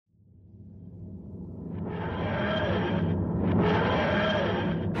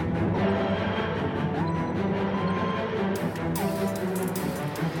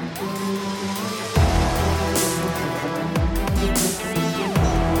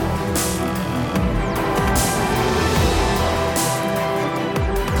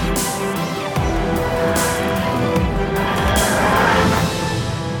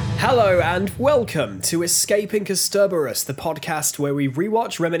and welcome to Escaping Casturbarus, the podcast where we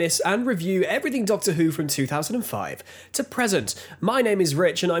rewatch, reminisce, and review everything Doctor Who from 2005 to present. My name is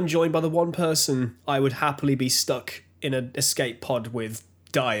Rich, and I'm joined by the one person I would happily be stuck in an escape pod with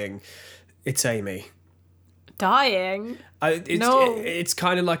dying. It's Amy. Dying? It's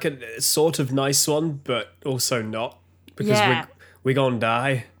kind of like a sort of nice one, but also not, because we're gonna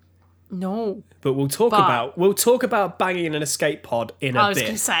die. No. But we'll talk about banging in an escape pod in a bit. I was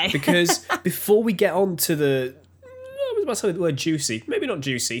going to say. Because before we get on to I was about to say the word juicy. Maybe not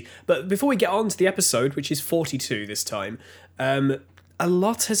juicy. But before we get on to the episode, which is 42 this time, a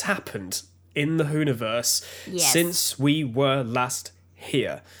lot has happened in the Whoniverse since we were last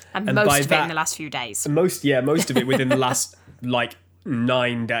here. And most of it in the last few days. Most of it within the last,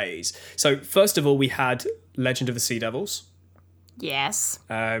 9 days. So, first of all, we had Legend of the Sea Devils. Yes.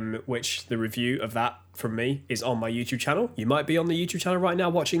 Which the review of that from me is on my YouTube channel. You might be on the YouTube channel right now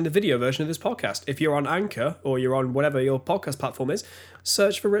watching the video version of this podcast. If you're on Anchor or you're on whatever your podcast platform is,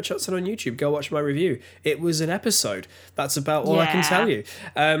 search for Rich Hudson on YouTube. Go watch my review. It was an episode. That's about all I can tell you.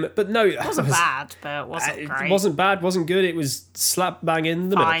 But no, it wasn't bad, but it wasn't great. It wasn't bad, wasn't good. It was slap bang in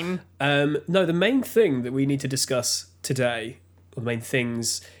the middle. No, the main thing that we need to discuss today, or the main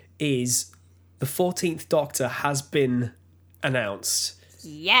things, is the 14th Doctor has been announced.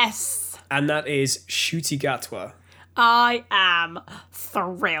 Yes. And that is Ncuti Gatwa. I am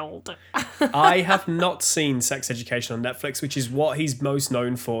thrilled. I have not seen Sex Education on Netflix, which is what he's most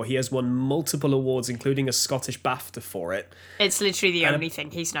known for. He has won multiple awards, including a Scottish BAFTA for it. It's literally the only thing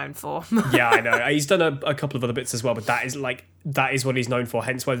he's known for. Yeah, I know. He's done a couple of other bits as well, but that is what he's known for,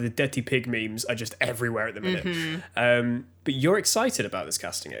 hence why the Dirty Pig memes are just everywhere at the minute. Mm-hmm. But you're excited about this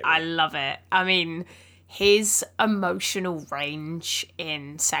casting, Amy. I love it. I mean, his emotional range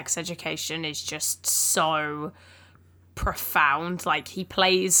in Sex Education is just so profound. Like, he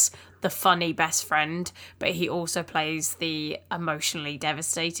plays the funny best friend, but he also plays the emotionally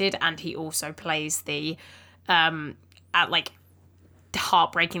devastated, and he also plays the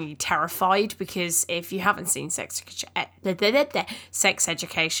heartbreakingly terrified, because if you haven't seen Sex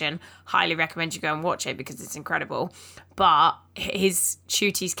Education, highly recommend you go and watch it because it's incredible. But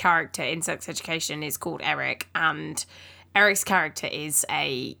Ncuti's character in Sex Education is called Eric, and Eric's character is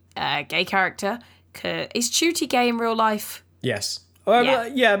a gay character. Is Ncuti gay in real life? Yes.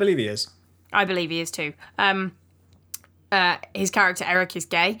 Yeah, I believe he is. I believe he is too. His character Eric is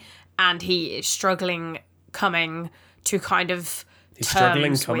gay, and he is struggling coming to kind of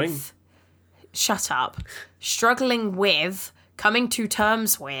shut up. Struggling with coming to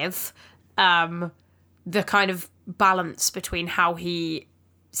terms with the kind of balance between how he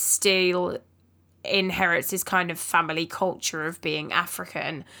still inherits his kind of family culture of being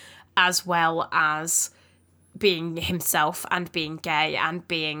African, as well as being himself and being gay and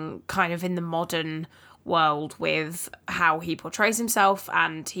being kind of in the modern world with how he portrays himself.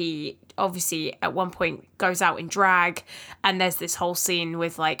 And he obviously at one point goes out in drag, and there's this whole scene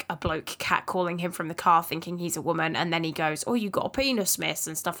with like a bloke catcalling him from the car thinking he's a woman, and then he goes, "Oh, you got a penis, miss,"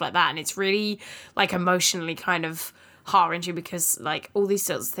 and stuff like that. And it's really like emotionally kind of heart-wrenching, because like all these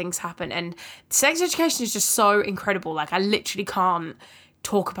sorts of things happen, and Sex Education is just so incredible. Like, I literally can't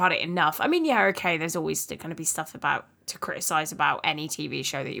talk about it enough. I mean, yeah, okay, there's always going to be stuff to criticize about any TV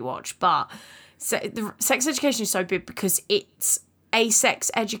show that you watch, but the Sex Education is so big because it's a sex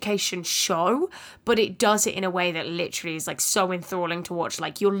education show, but it does it in a way that literally is like so enthralling to watch.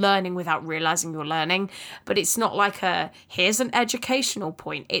 Like, you're learning without realizing you're learning, but it's not like here's an educational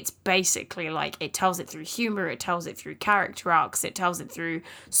point. It's basically like, it tells it through humor, it tells it through character arcs, it tells it through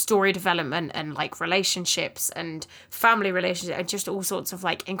story development and like relationships and family relationships and just all sorts of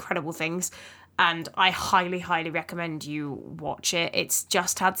like incredible things. And I highly, highly recommend you watch it. It's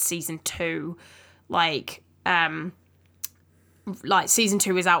just had season 2, season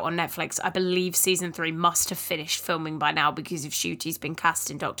 2 is out on Netflix. I believe season 3 must have finished filming by now, because if Ncuti's been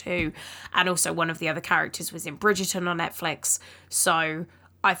cast in Doctor Who, and also one of the other characters was in Bridgerton on Netflix. So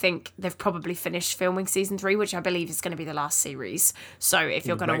I think they've probably finished filming season 3, which I believe is going to be the last series. So if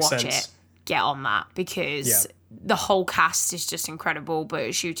you're going to watch it, get on that, because the whole cast is just incredible, but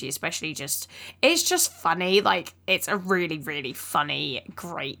Ncuti especially it's just funny. Like, it's a really, really funny,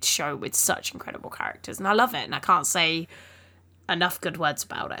 great show with such incredible characters, and I love it, and I can't say enough good words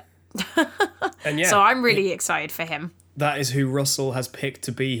about it. And so I'm really excited for him. That is who Russell has picked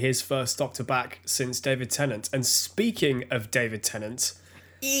to be his first Doctor back since David Tennant. And speaking of David Tennant,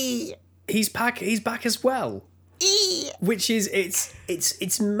 he's back as well. Which is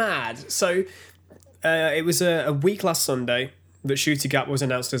it's mad. So it was a week last Sunday that Ncuti Gatwa was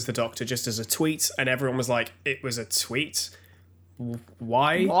announced as the Doctor, just as a tweet, and everyone was like, "It was a tweet?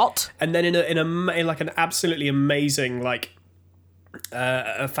 why? What? And then in like an absolutely amazing, like,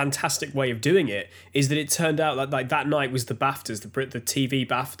 a fantastic way of doing it is that it turned out that like that night was the BAFTAs, the TV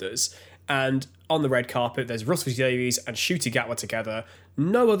BAFTAs, and on the red carpet there's Russell T Davies and Ncuti Gatwa together.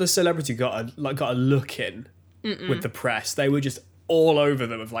 No other celebrity got a look in with the press. They were just all over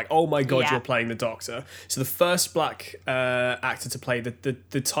them of like, oh my god, Yeah. you're playing the Doctor. So the first black actor to play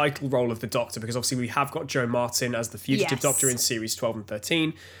the title role of the Doctor, because obviously we have got Joe Martin as the fugitive Yes. Doctor in series 12 and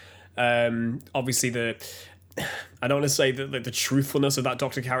 13. Obviously I don't want to say the truthfulness of that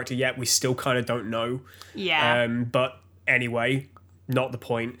Doctor character yet. We still kind of don't know. Yeah. But anyway, not the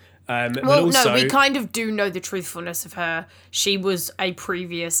point. But Well, also, no, we kind of do know the truthfulness of her. She was a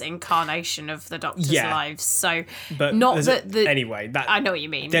previous incarnation of the Doctor's Yeah. lives, so but not there's that the. anyway. That I know what you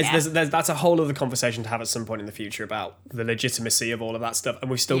mean. There's, yeah. there's that's a whole other conversation to have at some point in the future about the legitimacy of all of that stuff,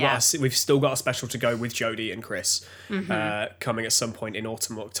 and we've still Yeah. got a special to go with Jodie and Chris coming at some point in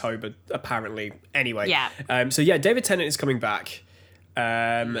autumn or October apparently. Anyway, Yeah. So yeah, David Tennant is coming back,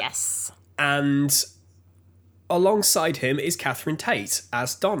 Yes. and alongside him is Catherine Tate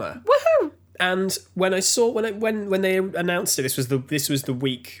as Donna. Woohoo! And when they announced it, this was the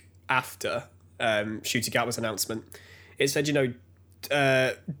week after Ncuti Gatwa's announcement. It said, David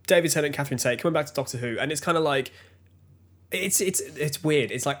Tennant and Catherine Tate coming back to Doctor Who, and it's kind of like it's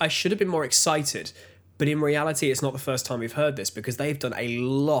weird. It's like I should have been more excited, but in reality, it's not the first time we've heard this because they've done a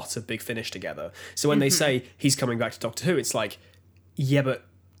lot of Big Finish together. So when they say he's coming back to Doctor Who, it's like, yeah, but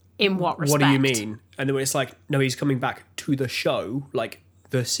In what respect? what do you mean? And then when it's like, no, he's coming back to the show, like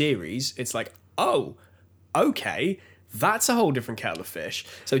the series, it's like, oh, okay, that's a whole different kettle of fish.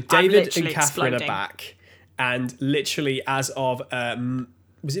 So David and literally Catherine exploding. are back, and literally as of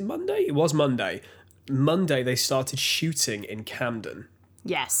was it Monday? It was Monday. Monday they started shooting in Camden,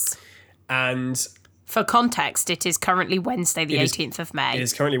 Yes. and For context, it is currently Wednesday, the 18th of May. it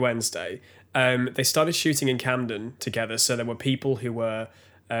is currently Wednesday. They started shooting in Camden together, so there were people who were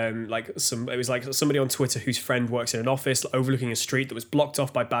it was like somebody on Twitter whose friend works in an office overlooking a street that was blocked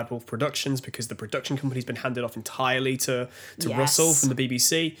off by Bad Wolf Productions because the production company's been handed off entirely to Yes. Russell from the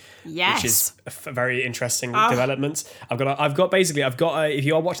BBC, Yes. which is a very interesting development. I've got if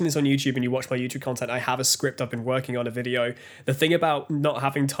you are watching this on YouTube and you watch my YouTube content, I have a script I've been working on a video. The thing about not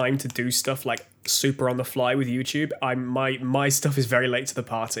having time to do stuff like super on the fly with YouTube, my stuff is very late to the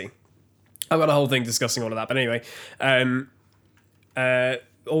party. I've got a whole thing discussing all of that, but anyway,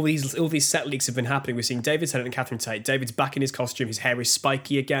 all these set leaks have been happening. We're seeing David Tennant and Catherine Tate. David's back in his costume. His hair is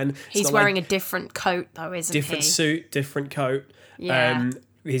spiky again. It's He's not wearing like a different coat, though, isn't different he? suit, different coat. Yeah.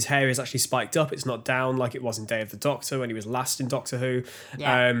 His hair is actually spiked up. It's not down like it was in Day of the Doctor when he was last in Doctor Who.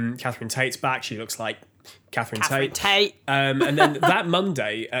 Yeah. Catherine Tate's back. She looks like Catherine Catherine Tate. Tate. And then that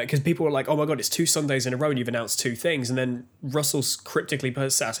Monday, because people were like, "Oh my god, it's 2 Sundays in a row, and you've announced 2 things." And then Russell's cryptically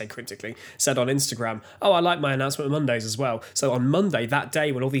said on Instagram, "Oh, I like my announcement on Mondays as well." So on Monday, that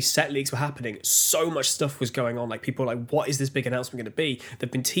day when all these set leaks were happening, so much stuff was going on. Like people were like, "What is this big announcement going to be?"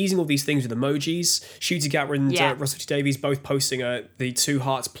 They've been teasing all these things with emojis. Ncuti Gatwa and Yeah. Russell T Davies both posting the 2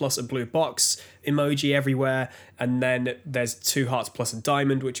 hearts plus a blue box emoji everywhere, and then there's 2 hearts plus a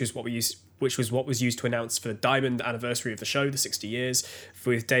diamond, which was what was used to announce for the diamond anniversary of the show, the 60 years,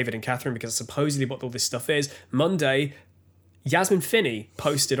 with David and Catherine, because supposedly what all this stuff is. Monday, Yasmin Finney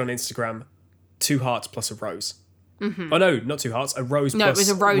posted on Instagram 2 hearts plus a rose. Mm-hmm. Oh no, not 2 hearts, a rose No, plus, it was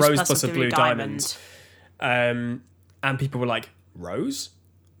a rose plus a a blue diamond. and people were like, rose?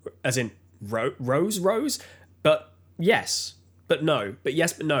 As in rose? But yes, but no. But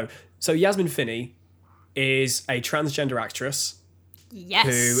yes, but no. So Yasmin Finney is a transgender actress Yes.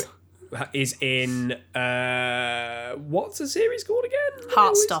 who is in what's the series called again?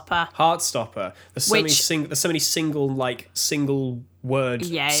 Heartstopper. Heartstopper. There's so Which- many single word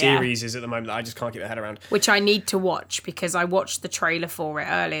Yeah, yeah. series is at the moment that I just can't get my head around. Which I need to watch because I watched the trailer for it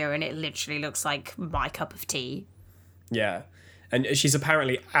earlier and it literally looks like my cup of tea. Yeah. And she's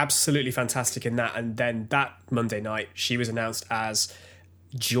apparently absolutely fantastic in that. And then that Monday night, she was announced as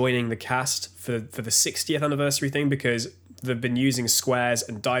joining the cast for the 60th anniversary thing, because they've been using squares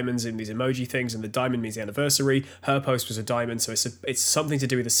and diamonds in these emoji things, and the diamond means the anniversary. Her post was a diamond, so it's something to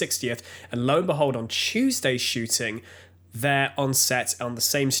do with the 60th. And lo and behold, on Tuesday's shooting, there on set on the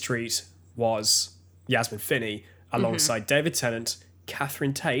same street was Yasmin Finney alongside David Tennant,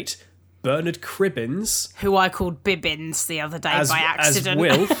 Catherine Tate, Bernard Cribbins, Who I called Bibbins the other day by accident.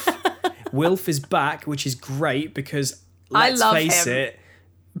 as Wilf. Wilf is back, which is great because I let's love face him.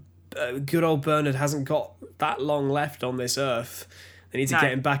 it, good old Bernard hasn't got that long left on this earth. They need to No.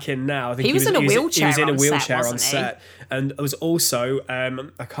 get him back in now. I think He was in a wheelchair He was in a on set, wheelchair wasn't on he? set, and it was also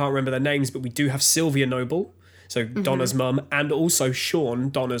I can't remember their names, but we do have Sylvia Noble. So Donna's mum, and also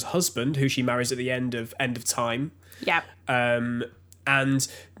Sean, Donna's husband, who she marries at the end of Time. Yeah. And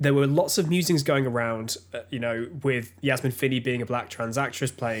there were lots of musings going around, with Yasmin Finney being a black trans actress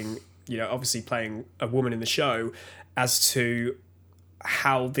playing, obviously playing a woman in the show, as to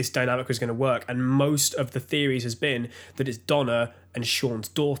how this dynamic was going to work. And most of the theories has been that it's Donna and Sean's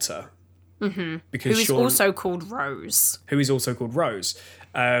daughter. Mm-hmm. Because Who is also called Rose. Who is also called Rose.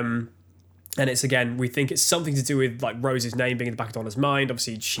 And it's, again, we think it's something to do with like Rose's name being in the back of Donna's mind.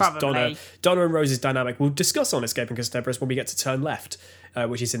 Obviously, she's Probably. Donna and Rose's dynamic. We'll discuss on Escaping Customers when we get to Turn Left,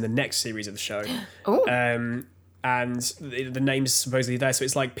 which is in the next series of the show. Oh. And the name's supposedly there. So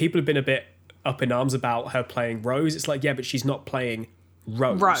it's like people have been a bit up in arms about her playing Rose. It's like, yeah, but she's not playing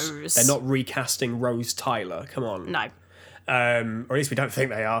Rose. They're not recasting Rose Tyler. Come on. No. Or at least we don't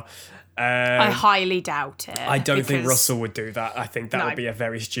think they are. I highly doubt it. I don't think Russell would do that. I think that would be a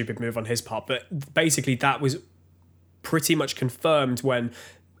very stupid move on his part. But basically, that was pretty much confirmed when,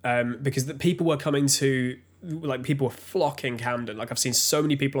 because the people were coming to, like, people were flocking Camden. Like, I've seen so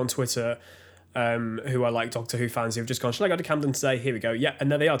many people on Twitter who are like Doctor Who fans who have just gone, should I go to Camden today? Here we go. Yeah,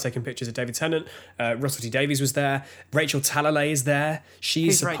 and there they are taking pictures of David Tennant. Russell T Davies was there. Rachel Talalay is there.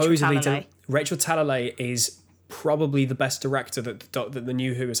 She's supposedly Rachel Talalay is probably the best director that the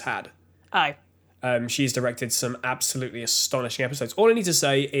New Who has had. Oh. She's directed some absolutely astonishing episodes. All I need to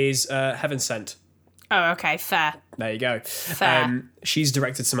say is Heaven Sent. Oh, okay, fair. There you go. Fair. She's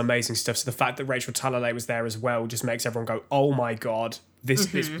directed some amazing stuff. So the fact that Rachel Talalay was there as well just makes everyone go, oh my God,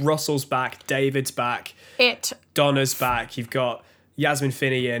 this Russell's back, David's back, Donna's back. You've got Yasmin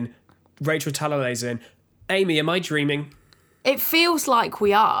Finney in, Rachel Talalay's in. Amy, am I dreaming? It feels like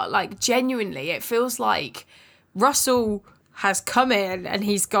we are. Like, genuinely, it feels like Russell has come in and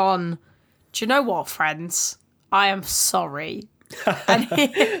he's gone, do you know what, friends? I am sorry.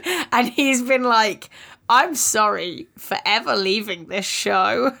 and he's been like, I'm sorry for ever leaving this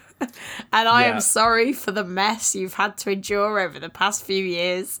show. And I am sorry for the mess you've had to endure over the past few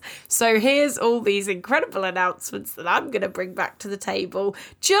years. So here's all these incredible announcements that I'm going to bring back to the table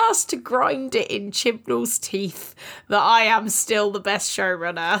just to grind it in Chibnall's teeth that I am still the best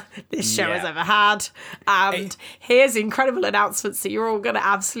showrunner this show has ever had. And here's incredible announcements that you're all going to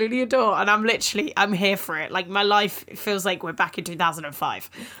absolutely adore. And I'm here for it. Like, my life feels like we're back in 2005.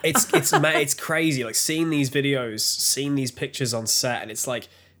 It's crazy. Like, seeing these videos, seeing these pictures on set, and it's like,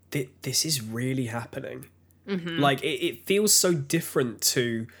 this is really happening. Mm-hmm. Like, it feels so different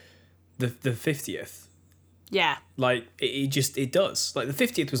to the 50th. Yeah. Like, it does. Like, the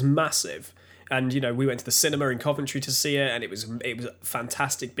 50th was massive. And, we went to the cinema in Coventry to see it, and it was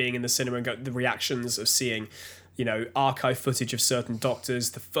fantastic being in the cinema and the reactions of seeing, archive footage of certain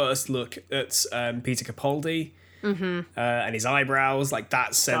doctors, the first look at Peter Capaldi. Mm-hmm. And his eyebrows, like,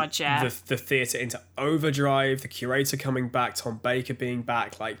 that sent the theatre into overdrive. The curator coming back, Tom Baker being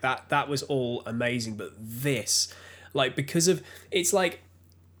back, like that was all amazing. But this, like, because of, it's like,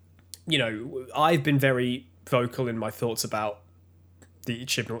 I've been very vocal in my thoughts about the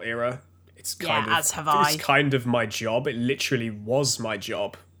Chibnall era. It's kind of my job. It literally was my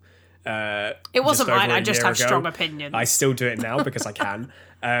job. It wasn't mine. I just have strong opinions. I still do it now because I can.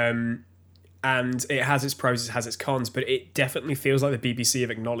 And it has its pros, it has its cons, but it definitely feels like the BBC have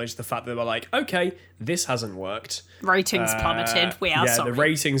acknowledged the fact that they were like, okay, this hasn't worked. Ratings plummeted. We are sorry. The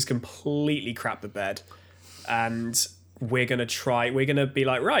ratings completely crap the bed. And we're going to be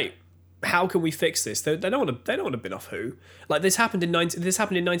like, right, how can we fix this? They don't want to bin off Who. Like, this happened in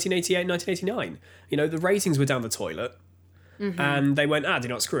 1988, 1989. The ratings were down the toilet. Mm-hmm. And they went, do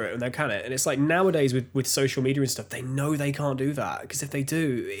not screw it, and they can it. And it's like, nowadays with social media and stuff, they know they can't do that. Because if they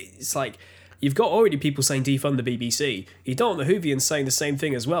do, it's like, you've got already people saying defund the BBC. You don't want the Whovians saying the same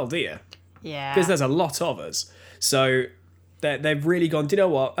thing as well, do you? Yeah. Because there's a lot of us. So they've really gone, do you know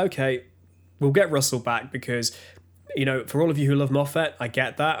what? Okay, we'll get Russell back because, for all of you who love Moffat, I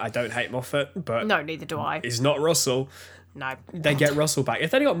get that. I don't hate Moffat, but... No, neither do I. It's not Russell. No. They get Russell back.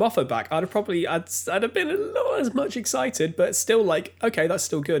 If they got Moffat back, I'd have been not as much excited, but still, like, okay, that's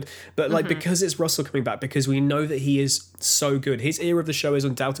still good. But, like, because it's Russell coming back, because we know that he is so good, his era of the show is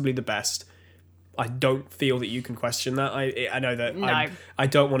undoubtedly the best. I don't feel that you can question that. I know that I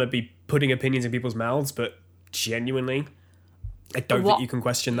don't want to be putting opinions in people's mouths, but genuinely, I don't think you can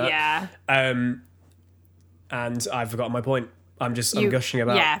question that. Yeah. And I've forgotten my point. I'm gushing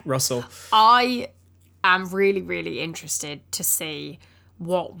about Russell. I am really, really interested to see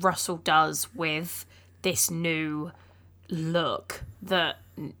what Russell does with this new look that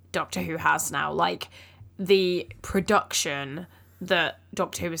Doctor Who has now. Like, the production that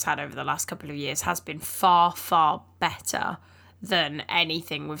Doctor Who has had over the last couple of years has been far, far better than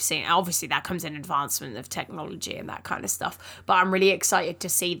anything we've seen. Obviously, that comes in advancement of technology and that kind of stuff. But I'm really excited to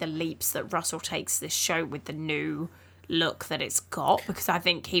see the leaps that Russell takes this show with the new look that it's got, because I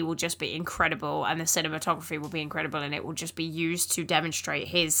think he will just be incredible, and the cinematography will be incredible, and it will just be used to demonstrate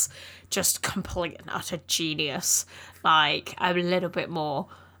his just complete and utter genius, like a little bit more.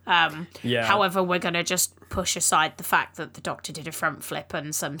 However, we're going to just push aside the fact that the Doctor did a front flip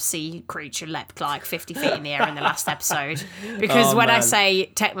and some sea creature leapt like 50 feet in the air in the last episode. Because I say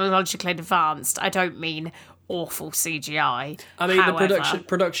technologically advanced, I don't mean awful CGI. I mean, the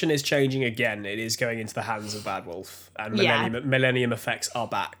production is changing again. It is going into the hands of Bad Wolf, and Millennium Effects are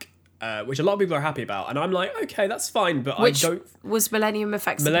back. Which a lot of people are happy about, and I'm like, okay, that's fine, but I don't... was Millennium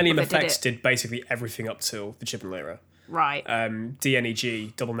Effects? Millennium Effects did basically everything up till the Chibnall era. Right.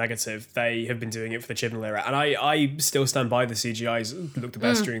 DNEG, Double Negative, they have been doing it for the Chibnall era, and I still stand by the CGIs look the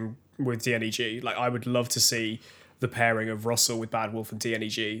best with DNEG. Like, I would love to see the pairing of Russell with Bad Wolf and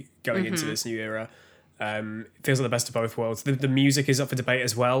DNEG going into this new era. It feels like the best of both worlds. The music is up for debate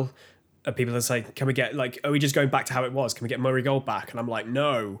as well. People are saying, can we get, like, are we just going back to how it was? Can we get Murray Gold back? And I'm like,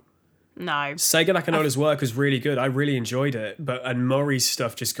 no. Sega Nakanola's work was really good. I really enjoyed it. And Murray's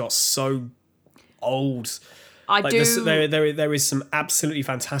stuff just got so old. There is some absolutely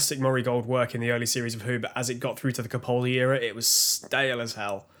fantastic Murray Gold work in the early series of Who, but as it got through to the Capaldi era, it was stale as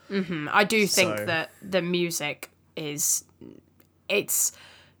hell. I do think that the music it's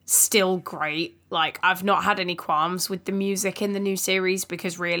still great. Like, I've not had any qualms with the music in the new series,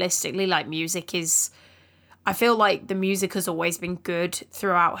 because realistically, like, I feel like the music has always been good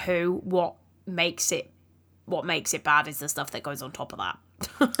throughout Who. What makes it bad is the stuff that goes on top of that.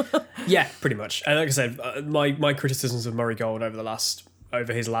 Yeah, pretty much. And like I said, my criticisms of Murray Gold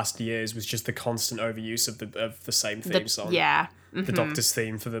over his last years was just the constant overuse of the same theme song. Yeah. The Doctor's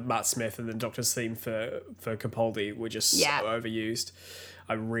theme for the Matt Smith and the Doctor's theme for Capaldi were just so overused.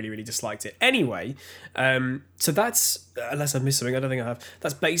 I really, really disliked it. Anyway, so that's, unless I've missed something, I don't think I have.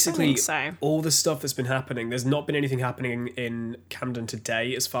 That's basically all the stuff that's been happening. There's not been anything happening in Camden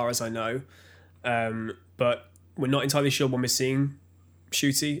today, as far as I know. But we're not entirely sure when we're seeing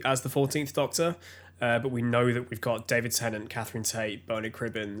Ncuti as the 14th Doctor. But we know that we've got David Tennant, Catherine Tate, Bernard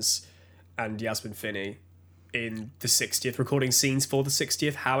Cribbins, and Yasmin Finney in the 60th, recording scenes for the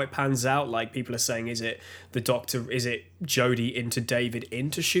 60th. How it pans out, like, people are saying, is it the Doctor, is it Jodie into David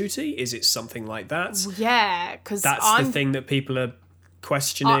into Ncuti? Is it something like that? Yeah, because that's the thing that people are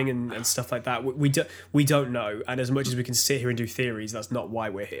questioning and stuff like that. We don't know, and as much as we can sit here and do theories, that's not why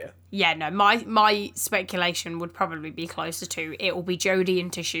we're here. Yeah, no, my speculation would probably be closer to, it will be Jodie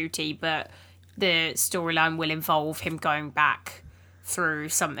into Ncuti, but the storyline will involve him going back through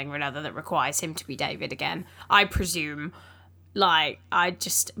something or another that requires him to be David again. I presume, but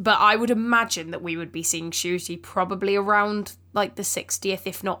I would imagine that we would be seeing Ncuti probably around like the 60th,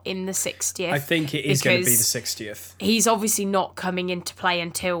 if not in the 60th. I think it is going to be the 60th. He's obviously not coming into play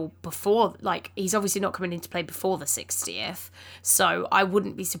before the 60th. So I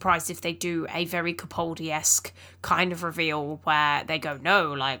wouldn't be surprised if they do a very Capaldi-esque kind of reveal where they go,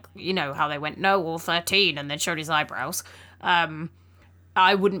 no, like, you know how they went, no, all 13, and then showed his eyebrows.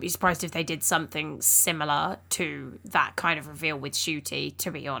 I wouldn't be surprised if they did something similar to that kind of reveal with Ncuti,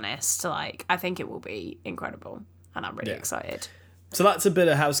 to be honest. Like, I think it will be incredible, and I'm really excited. So that's a bit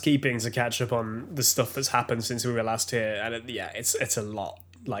of housekeeping to catch up on the stuff that's happened since we were last here, and it's a lot.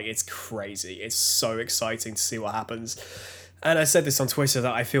 Like, it's crazy. It's so exciting to see what happens. And I said this on Twitter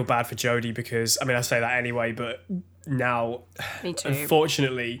that I feel bad for Jodie because, I mean, I say that anyway, but now, me too.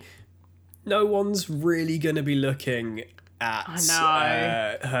 Unfortunately, no one's really going to be looking at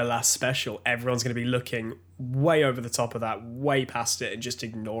her last special. Everyone's going to be looking way over the top of that, way past it, and just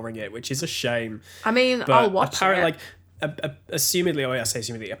ignoring it, which is a shame. I mean, but I'll watch it.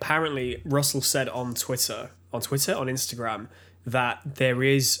 Apparently Russell said on Instagram, that there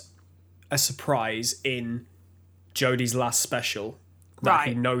is a surprise in Jodie's last special that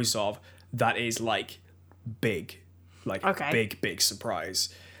he knows of that is like big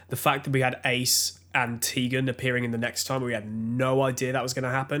surprise. The fact that we had Ace and Tegan appearing in the next time, we had no idea that was going to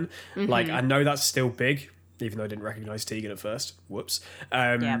happen. Mm-hmm. Like, I know that's still big, even though I didn't recognise Tegan at first. Whoops.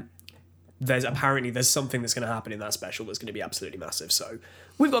 There's something that's going to happen in that special that's going to be absolutely massive. So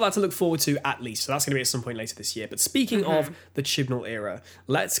we've got that to look forward to at least. So that's going to be at some point later this year. But speaking of the Chibnall era,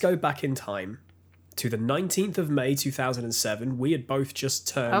 let's go back in time to the 19th of May 2007. We had both just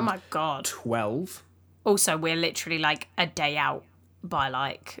turned 12. Also, we're literally like a day out by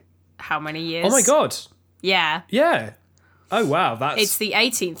like how many years? Oh my God. Yeah. Yeah. Oh wow. It's the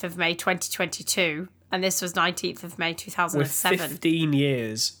 18th of May 2022 and this was 19th of May 2007. We're 15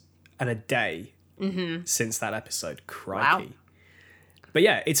 years and a day since that episode. Crikey. Wow. But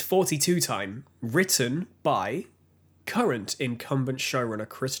yeah, it's 42 time, written by current incumbent showrunner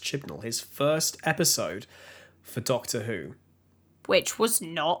Chris Chibnall, his first episode for Doctor Who. Which was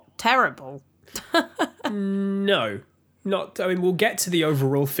not terrible. No, not. I mean, we'll get to the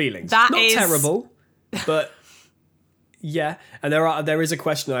overall feelings. That not is terrible, but yeah. And there is a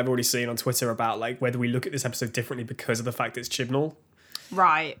question that I've already seen on Twitter about like whether we look at this episode differently because of the fact it's Chibnall.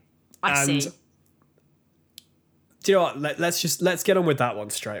 Right. I see. Do you know what? Let's get on with that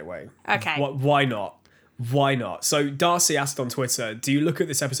one straight away. Okay. Why not? Why not? So Darcy asked on Twitter, do you look at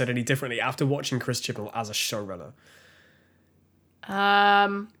this episode any differently after watching Chris Chibnall as a showrunner?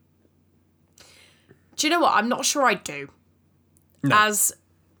 Do you know what? I'm not sure I do. No. As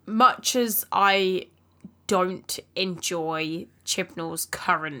much as I don't enjoy Chibnall's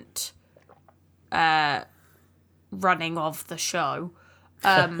current running of the show,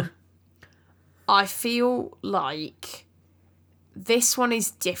 I feel like this one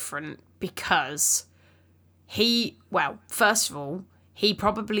is different because first of all, he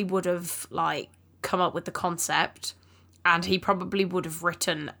probably would have like come up with the concept, and he probably would have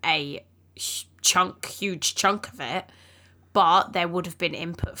written a huge chunk of it, but there would have been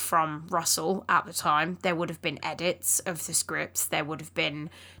input from Russell at the time. There would have been edits of the scripts. There would have been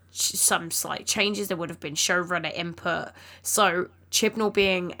some slight changes. There would have been showrunner input. So Chibnall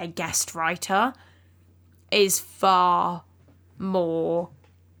being a guest writer is far more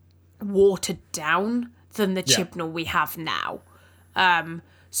watered down than the Chibnall we have now.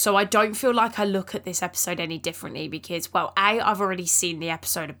 So I don't feel like I look at this episode any differently because, well, I've already seen the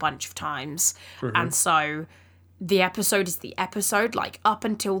episode a bunch of times. Mm-hmm. And so the episode is the episode. Like, up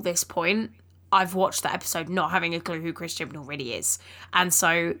until this point, I've watched the episode not having a clue who Chris Chibnall really is. And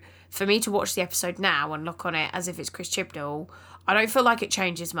so for me to watch the episode now and look on it as if it's Chris Chibnall, I don't feel like it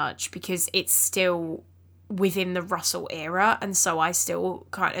changes much because it's still within the Russell era. And so I still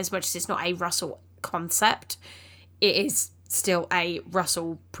as much as it's not a Russell concept, it is still a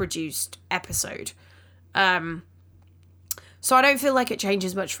Russell produced episode. So I don't feel like it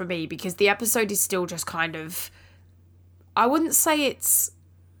changes much for me because the episode is still just kind of, I wouldn't say it's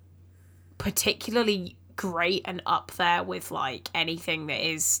particularly great and up there with like anything that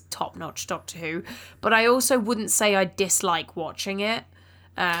is top-notch Doctor Who, but I also wouldn't say I dislike watching it.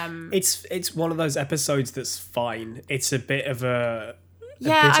 It's one of those episodes that's fine. It's a bit of a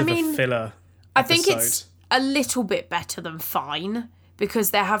filler I think episode. it's a little bit better than fine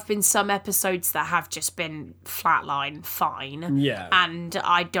because there have been some episodes that have just been flatline fine. Yeah. And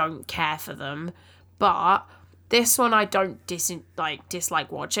I don't care for them. But this one I don't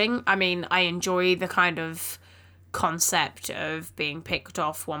dislike watching. I mean, I enjoy the kind of concept of being picked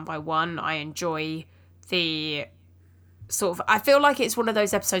off one by one. I enjoy the sort of, I feel like it's one of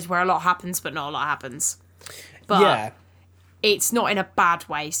those episodes where a lot happens but not a lot happens. But yeah. It's not in a bad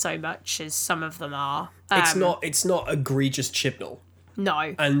way so much as some of them are. It's not egregious Chibnall.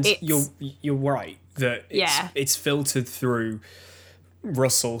 No. And you're right that it's filtered through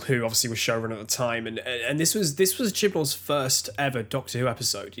Russell, who obviously was showrunner at the time, and this was Chibnall's first ever Doctor Who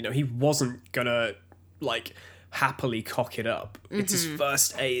episode. You know, he wasn't gonna like happily cock it up. Mm-hmm. It's his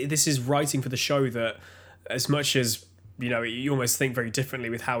first. This is writing for the show that, as much as you know, you almost think very differently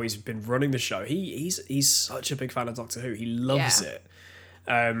with how he's been running the show. He's such a big fan of Doctor Who. He loves it.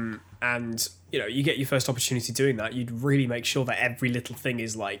 And you know, you get your first opportunity doing that, you'd really make sure that every little thing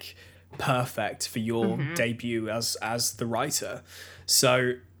is like perfect for your debut as the writer.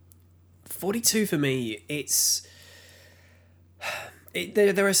 So 42 for me,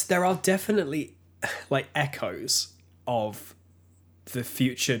 there are definitely like echoes of the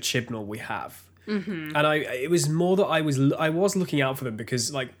future Chibnall we have. Mm-hmm. And it was more that I was looking out for them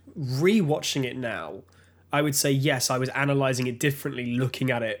because like rewatching it now, I would say yes, I was analysing it differently, looking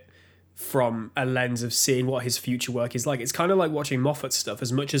at it from a lens of seeing what his future work is like. It's kind of like watching Moffat's stuff.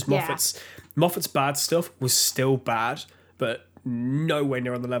 As much as Moffat's bad stuff was still bad, but nowhere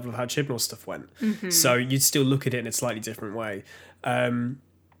near on the level of how Chibnall's stuff went. Mm-hmm. So you'd still look at it in a slightly different way.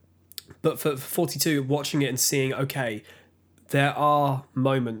 But for 42, watching it and seeing, okay, there are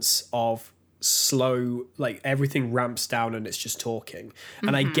moments of slow, like everything ramps down and it's just talking. Mm-hmm.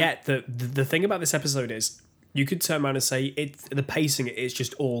 And I get that the thing about this episode is you could turn around and say the pacing is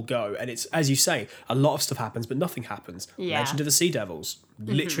just all go, and it's, as you say, a lot of stuff happens but nothing happens. Legend of the Sea Devils,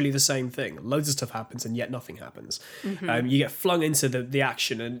 literally the same thing. Loads of stuff happens and yet nothing happens. You get flung into the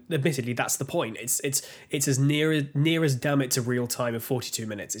action, and admittedly that's the point. It's as near as damn it to real time of 42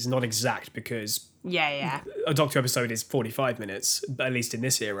 minutes. It's not exact because a Doctor episode is 45 minutes, at least in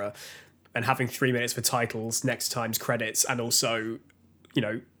this era. And having 3 minutes for titles, next time's credits, and also, you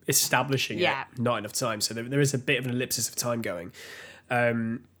know, establishing it, not enough time. So there is a bit of an ellipsis of time going.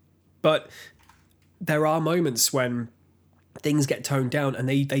 But there are moments when things get toned down and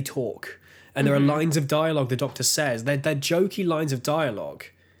they talk. And there are lines of dialogue the Doctor says. They're jokey lines of dialogue.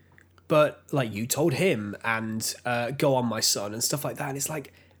 But, like, you told him and go on, my son, and stuff like that. And it's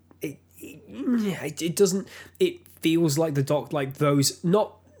like, it doesn't... It feels like the Doc, like those,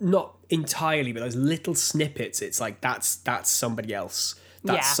 not entirely, but those little snippets, it's like, that's somebody else.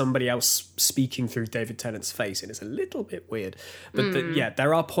 That's somebody else speaking through David Tennant's face, and it's a little bit weird. But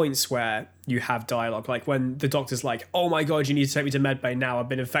there are points where you have dialogue, like when the Doctor's like, "Oh my God, you need to take me to medbay now. I've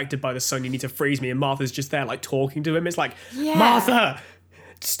been infected by the sun. You need to freeze me." And Martha's just there, like talking to him. It's like, Martha,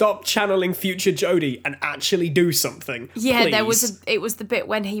 stop channeling future Jodie and actually do something. Yeah, please. It was the bit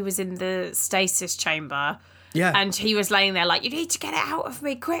when he was in the stasis chamber. Yeah. And he was laying there like, "You need to get it out of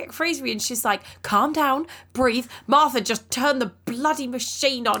me, quick, freeze me." And she's like, "Calm down, breathe. Martha, just turn the bloody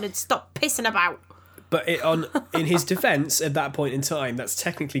machine on and stop pissing about." But in his defense, at that point in time, that's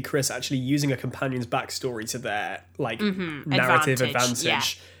technically Chris actually using a companion's backstory to their narrative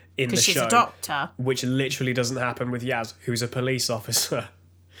advantage in the show. Because she's a doctor. Which literally doesn't happen with Yaz, who's a police officer.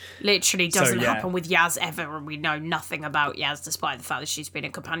 Literally doesn't happen with Yaz ever, and we know nothing about Yaz, despite the fact that she's been a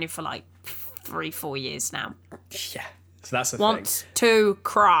companion for like 3-4 years now. Yeah, so that's the Wants to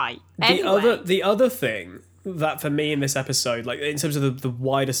cry. Anyway. The other thing that for me in this episode, like in terms of the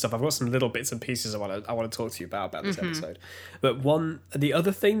wider stuff, I've got some little bits and pieces I want to talk to you about this episode. But the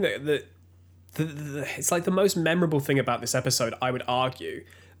other thing that it's like the most memorable thing about this episode, I would argue,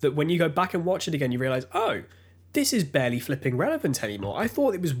 that when you go back and watch it again, you realise, oh, this is barely flipping relevant anymore. I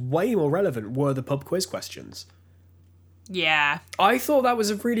thought it was way more relevant were the pub quiz questions. Yeah. I thought that was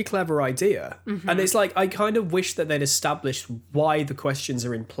a really clever idea. And it's like, I kind of wish that they'd established why the questions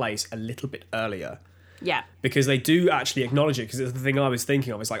are in place a little bit earlier. Yeah. Because they do actually acknowledge it, because it's the thing I was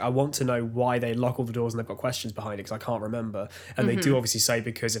thinking of. It's like, I want to know why they lock all the doors and they've got questions behind it, because I can't remember. And they do obviously say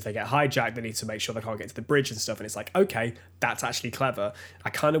because if they get hijacked, they need to make sure they can't get to the bridge and stuff. And it's like, okay, that's actually clever.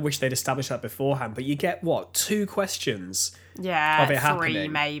 I kind of wish they'd established that beforehand. But you get, 2 questions of it happening? 3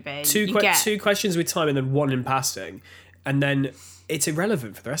 maybe. Two questions with time and then 1 in passing. And then it's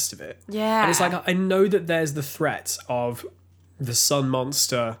irrelevant for the rest of it. Yeah. And it's like, I know that there's the threat of the sun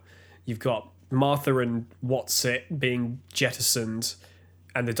monster. You've got Martha and What's-It being jettisoned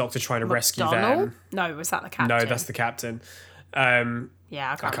and the Doctor trying to rescue them. No, was that the captain? No, that's the captain. Yeah,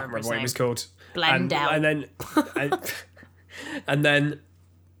 I can't remember what it was called. Blendell. And then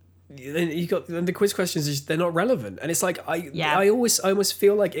you got the quiz questions. They're not relevant, and it's like I almost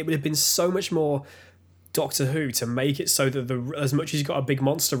feel like it would have been so much more Doctor Who to make it so that as much as you've got a big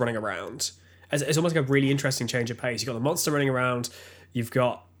monster running around, it's almost like a really interesting change of pace. You've got the monster running around. You've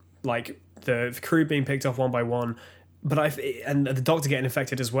got like the crew being picked off one by one, and the Doctor getting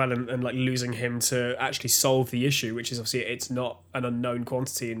infected as well, and like losing him to actually solve the issue, which is obviously it's not an unknown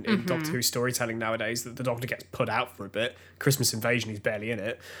quantity in Doctor Who storytelling nowadays, that the Doctor gets put out for a bit. Christmas Invasion, he's barely in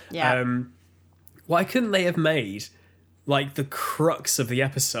it. Yeah. Why couldn't they have made like the crux of the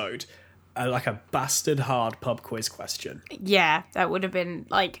episode like a bastard hard pub quiz question? Yeah, that would have been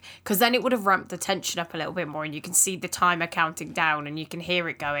like, because then it would have ramped the tension up a little bit more, and you can see the timer counting down, and you can hear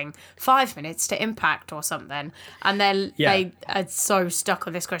it going 5 minutes to impact or something. And then they are so stuck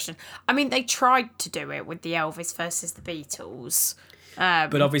on this question. I mean, they tried to do it with the Elvis versus the Beatles,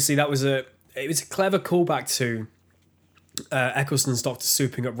 but obviously it was a clever callback to Eccleston's Doctor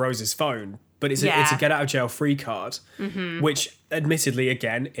souping up Rose's phone. But it's a get out of jail free card, which admittedly,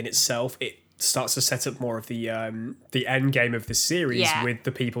 again, in itself, it starts to set up more of the end game of the series with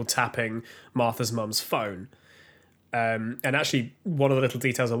the people tapping Martha's mum's phone. And actually, one of the little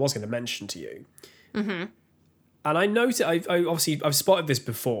details I was going to mention to you. And I noticed, I've spotted this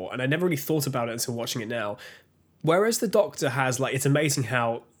before, and I never really thought about it until watching it now. Whereas the Doctor has, like, it's amazing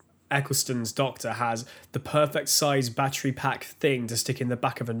how Eccleston's Doctor has the perfect size battery pack thing to stick in the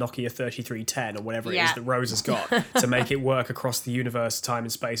back of a Nokia 3310 or whatever it is that Rose has got to make it work across the universe, time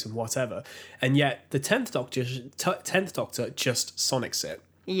and space and whatever. And yet the 10th Doctor just sonics it.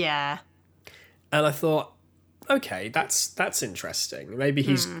 Yeah. And I thought, okay, that's interesting. Maybe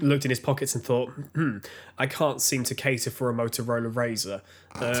he's looked in his pockets and thought, I can't seem to cater for a Motorola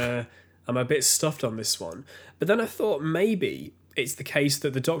Razr. I'm a bit stuffed on this one. But then I thought maybe it's the case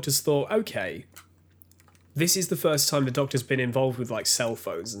that the Doctor's thought, okay, this is the first time the Doctor's been involved with like cell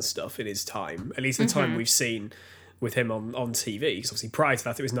phones and stuff in his time, at least the time we've seen with him on TV. Because obviously prior to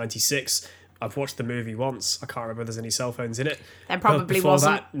that, it was 96. I've watched the movie once. I can't remember if there's any cell phones in it. There probably but before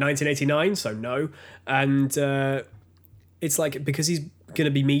wasn't. That, 1989, so no. And it's like, because he's going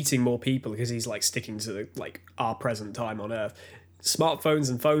to be meeting more people, because he's like sticking to like our present time on Earth, smartphones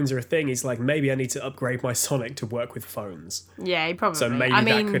and phones are a thing, he's like, maybe I need to upgrade my Sonic to work with phones. Yeah, he probably. So maybe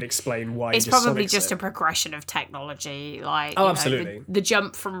that could explain why it's he just probably Sonics just it. a progression of technology. Like, absolutely. The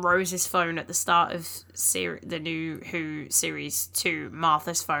jump from Rose's phone at the start of the new Who series to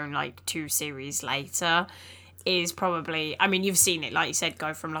Martha's phone, like 2 series later, is probably. I mean, you've seen it, like you said,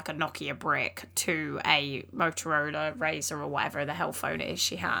 go from like a Nokia brick to a Motorola Razr or whatever the hell phone it is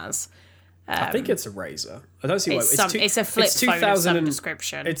she has. I think it's a Razr. I don't see why. It's a flip phone of some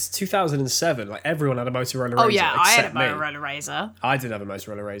description. It's 2007. Like, everyone had a Motorola Razr. Oh yeah, I had a except me. Motorola Razr. I did have a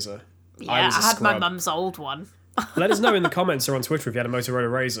Motorola Razr. Yeah, I I had my scrub. mum's old one. Let us know in the comments or on Twitter if you had a Motorola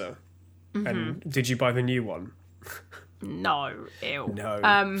Razr. And did you buy the new one? No, ew. No.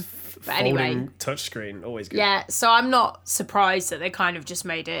 But anyway, Folding touchscreen, always good. yeah. So I'm not surprised that they kind of just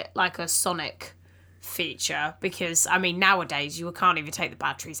made it like a Sonic feature because I mean nowadays you can't even take the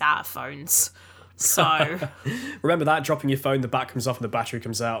batteries out of phones. So Remember that? Dropping your phone, the back comes off and the battery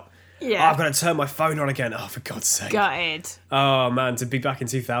comes out. yeah, Oh, I've got to turn my phone on again. Oh, for God's sake. gutted. Oh, man, to be back in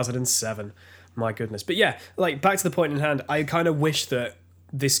 2007. My goodness. But yeah, like, back to the point in hand, I kind of wish that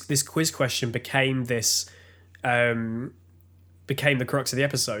this quiz question became this... became the crux of the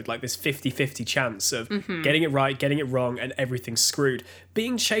episode, like this 50-50 chance of getting it right, getting it wrong, and everything's screwed.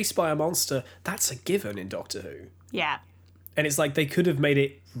 Being chased by a monster, that's a given in Doctor Who. Yeah, And it's like they could have made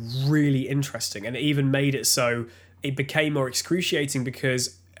it really interesting and even made it so it became more excruciating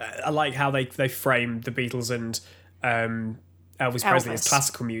because I like how they framed the Beatles and Elvis Presley as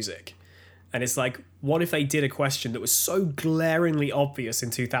classical music. And it's like, what if they did a question that was so glaringly obvious in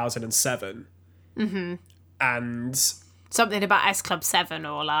 2007? And something about S Club 7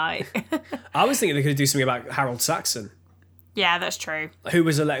 or like. I was thinking they could do something about Harold Saxon, Yeah, that's true. who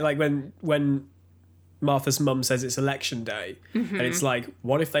was like when Martha's mum says it's election day, and it's like,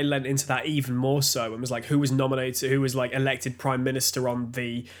 what if they lent into that even more so and was like, who was like elected prime minister on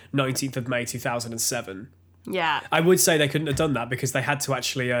the 19th of May 2007? Yeah, I would say they couldn't have done that because they had to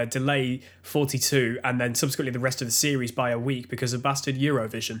actually delay 42 and then subsequently the rest of the series by a week because of bastard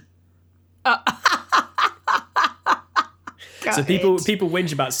Eurovision. So people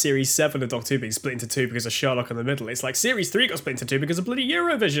whinge about Series 7 of Doctor Who being split into 2 because of Sherlock in the middle. It's like Series 3 got split into 2 because of bloody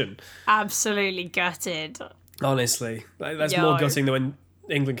Eurovision. absolutely gutted. Honestly, that's Yo. more gutting than when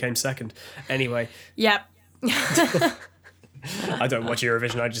England came second. Anyway, Yep. I don't watch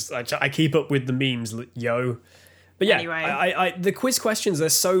Eurovision. I keep up with the memes, yo. But yeah, Anyway. I the quiz questions, they're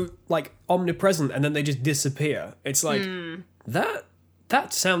so like omnipresent and then they just disappear. It's like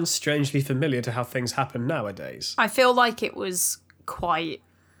that sounds strangely familiar to how things happen nowadays. I feel like it was quite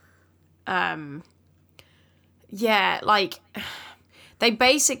like they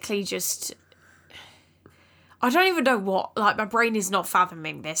basically just I don't even know what, like, my brain is not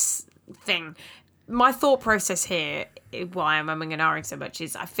fathoming this thing. My thought process here, why I'm umming and ahhing so much,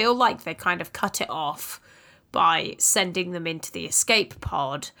 is I feel like they kind of cut it off by sending them into the escape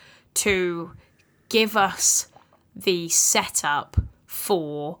pod to give us the setup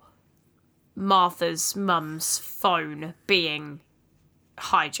for Martha's mum's phone being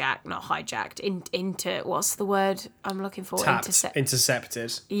into what's the word I'm looking for?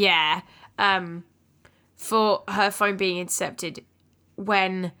 Intercepted. Yeah. For her phone being intercepted,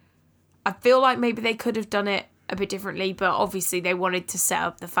 when I feel like maybe they could have done it a bit differently, but obviously they wanted to set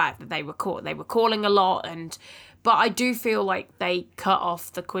up the fact that they were calling a lot, but I do feel like they cut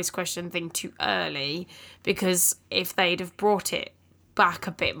off the quiz question thing too early, because if they'd have brought it back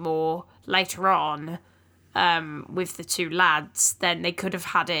a bit more later on with the 2 lads, then they could have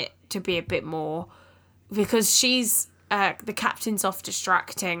had it to be a bit more, because she's the captain's off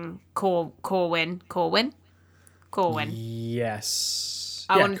distracting Corwin. Yes.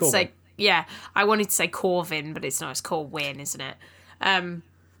 I wanted to say Corvin, but it's not. It's Corwin, isn't it?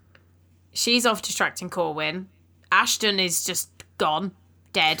 She's off distracting Corwin. Ashton is just gone,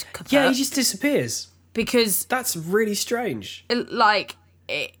 dead. Kaput, Yeah, he just disappears. because That's really strange.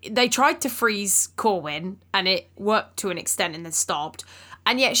 they tried to freeze Corwin and it worked to an extent and then stopped.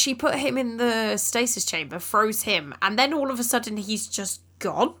 And yet she put him in the stasis chamber, froze him, and then all of a sudden he's just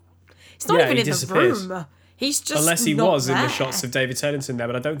gone. He's not even he in disappears. the room. He's just Unless he not was in the there. shots of David Tennant in there,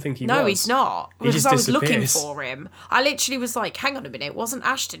 but I don't think he was. No, he's not. He Because just I was looking disappears. for him. I literally was like, hang on a minute, wasn't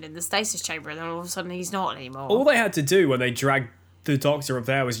Ashton in the stasis chamber? And then all of a sudden he's not anymore. All they had to do when they dragged the Doctor up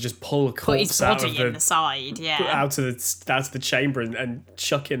there was just pull a Put his corpse out body of in the side, yeah. out of the chamber and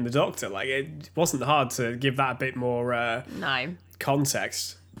chuck in the Doctor. Like, it wasn't hard to give that a bit more No.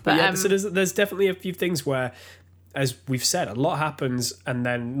 context. But But, yeah, so there's definitely a few things where, as we've said, a lot happens and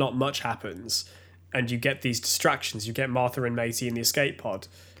then not much happens, and you get these distractions. You get Martha and Matey in the escape pod.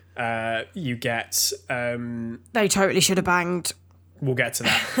 You get They totally should have banged. we'll get to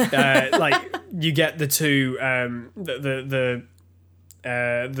that. Like you get the two,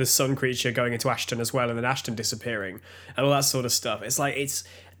 the sun creature going into Ashton as well, and then Ashton disappearing, and all that sort of stuff. It's like it's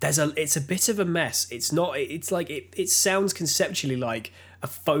a bit of a mess. It's not. It's like it sounds conceptually like a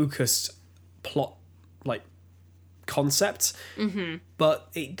focused plot, like concept, but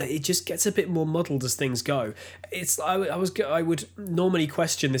it just gets a bit more muddled as things go. It's I would normally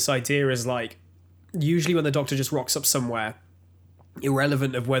question this idea as like usually when the Doctor just rocks up somewhere,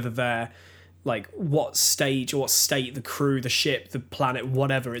 irrelevant of whether they're like what stage or what state the crew, the ship, the planet,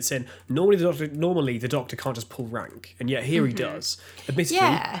 whatever it's in. Normally the Doctor can't just pull rank, and yet here he does.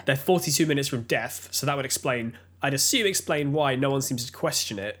 Admittedly, they're 42 minutes from death, so that would explain. I'd explain why no one seems to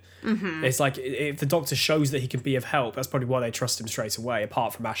question it. It's like if the Doctor shows that he can be of help, that's probably why they trust him straight away.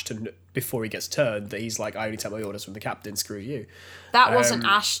 Apart from Ashton before he gets turned, that he's like, I only take my orders from the captain. Screw you. That wasn't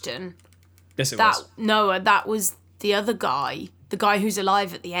Ashton. Yes, it was. No, that was the other guy. The guy who's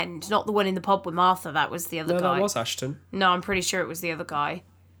alive at the end, not the one in the pub with Martha. That was the other guy. No, that was Ashton. No, I'm pretty sure it was the other guy.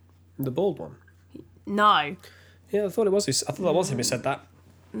 The bald one. No. Yeah, I thought it was. I thought that was him who said that.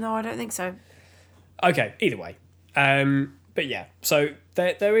 No, I don't think so. Okay, either way. But yeah, so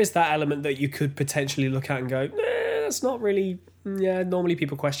there is that element that you could potentially look at and go, nah, that's not really. Yeah, normally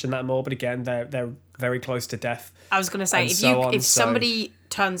people question that more, but again, they're very close to death. I was going to say, if somebody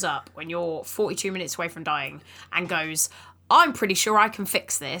turns up when you're 42 minutes away from dying and goes, I'm pretty sure I can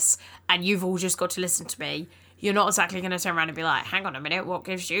fix this, and you've all just got to listen to me, you're not exactly going to turn around and be like, hang on a minute, what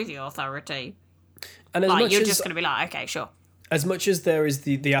gives you the authority? And you're just going to be like, okay, sure. As much as there is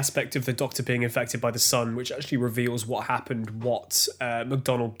the aspect of the Doctor being infected by the sun, which actually reveals what happened, what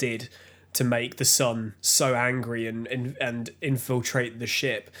McDonald did to make the sun so angry and infiltrate the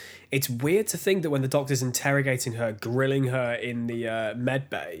ship, it's weird to think that when the Doctor's interrogating her, grilling her in the med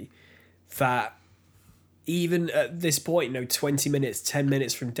bay, that even at this point, 20 minutes, 10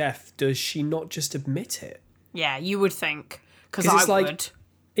 minutes from death, does she not just admit it? Yeah, you would think, because I would.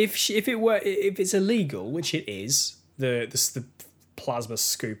 If it's illegal, which it is, the plasma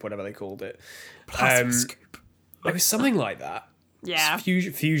scoop, whatever they called it, plasma scoop. It was something like that. Yeah,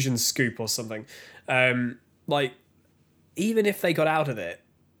 fusion scoop or something. Like, even if they got out of it,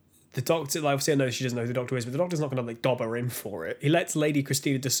 the Doctor, like, obviously I know she doesn't know who the Doctor is, but the Doctor's not going to like dob her in for it. He lets Lady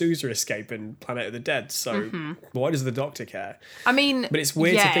Christina D'Souza escape in Planet of the Dead, so why does the Doctor care? I mean, but it's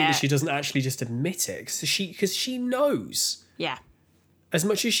weird to think that she doesn't actually just admit it, because she knows. Yeah. As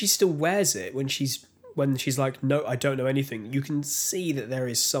much as she still wears it when she's like, no, I don't know anything, you can see that there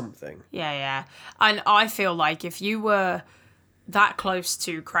is something. Yeah. And I feel like if you were that close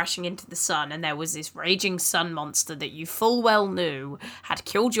to crashing into the sun and there was this raging sun monster that you full well knew had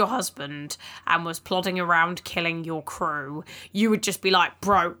killed your husband and was plodding around killing your crew, you would just be like,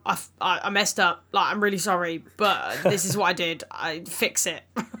 bro, I messed up, like, I'm really sorry, but this is what I did, I fix it.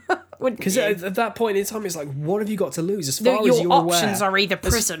 Because at that point in time, it's like, what have you got to lose? As far as you're your options are either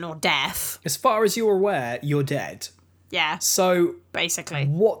prison or death. As far as you're aware, you're dead. Yeah. So basically,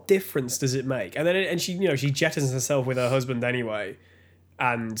 what difference does it make? And then she jettons herself with her husband anyway,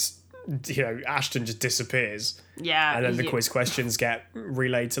 and Ashton just disappears. Yeah. And then the quiz questions get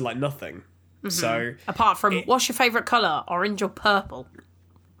relayed to like nothing. So apart from what's your favourite colour, orange or purple?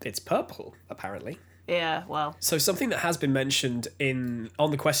 It's purple, apparently. Yeah, well. So something that has been mentioned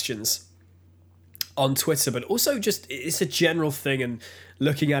on the questions on Twitter, but also just it's a general thing, and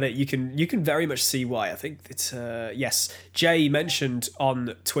looking at it, you can very much see why. I think it's yes, Jay mentioned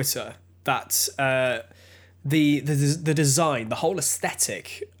on Twitter that the design, the whole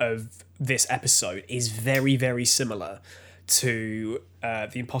aesthetic of this episode is very, very similar to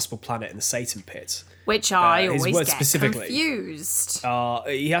the Impossible Planet and the Satan Pit. Which I always get confused.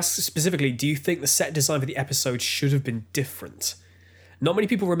 He asks specifically, do you think the set design for the episode should have been different? Not many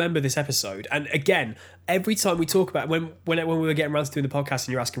people remember this episode. And again, every time we talk about when we were getting around to doing the podcast and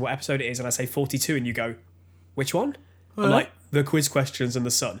you're asking what episode it is, and I say 42 and you go, which one? I'm like, the quiz questions and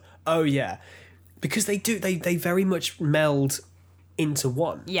the sun. Oh, yeah. Because they very much meld into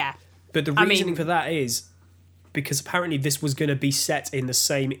one. Yeah. But the reasoning for that is because apparently this was going to be set in the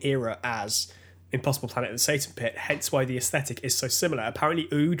same era as Impossible Planet and the Satan Pit, hence why the aesthetic is so similar. Apparently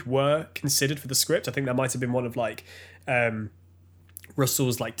Ood were considered for the script. I think that might have been one of like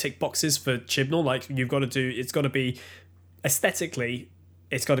Russell's like tick boxes for Chibnall. Like, it's got to be aesthetically,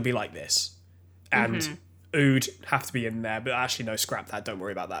 it's got to be like this. And Ood have to be in there, but actually no, scrap that, don't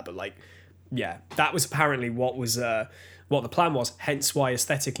worry about that. But like, yeah, that was apparently what the plan was, hence why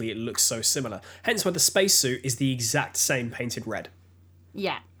aesthetically it looks so similar. Hence why the spacesuit is the exact same painted red.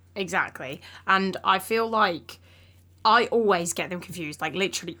 Yeah, exactly. And I feel like I always get them confused, like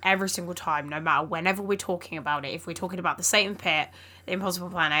literally every single time, no matter whenever we're talking about it. If we're talking about the Satan Pit, the Impossible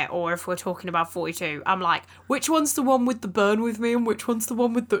Planet, or if we're talking about 42, I'm like, which one's the one with the burn with me and which one's the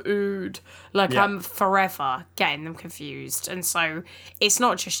one with the ood? Like, Yeah. I'm forever getting them confused. And so it's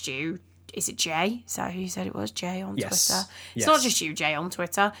not just you. Is it Jay? Is that who you said it was? Jay on Yes. Twitter? It's Yes. not just you, Jay, on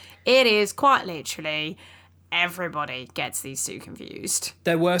Twitter. It is quite literally everybody gets these two confused.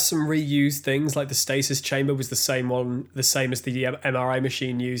 There were some reused things, like the stasis chamber was the same as the MRI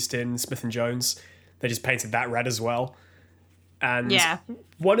machine used in Smith and Jones. They just painted that red as well. And Yeah.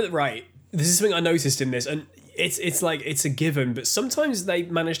 this is something I noticed in this, and it's like it's a given, but sometimes they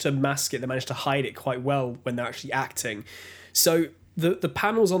manage to mask it, they manage to hide it quite well when they're actually acting. So the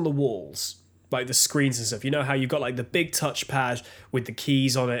panels on the walls, like the screens and stuff, you know how you've got like the big touchpad with the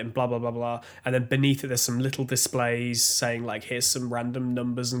keys on it and blah blah blah blah, and then beneath it there's some little displays saying like here's some random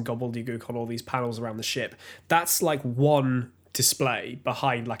numbers and gobbledygook on all these panels around the ship. That's like one display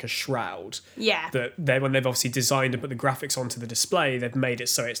behind like a shroud. Yeah. That when they've obviously designed and put the graphics onto the display, they've made it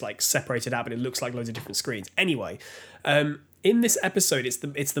so it's like separated out, but it looks like loads of different screens. Anyway, in this episode,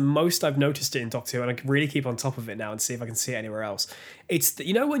 it's the most I've noticed it in Doctor Who, and I can really keep on top of it now and see if I can see it anywhere else. It's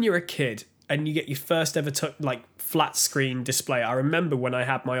you know when you're a kid and you get your first ever like flat screen display. I remember when I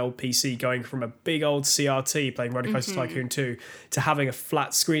had my old PC going from a big old CRT playing Roller Coaster Tycoon 2 to having a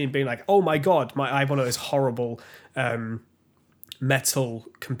flat screen and being like, oh my god, I have one of those horrible metal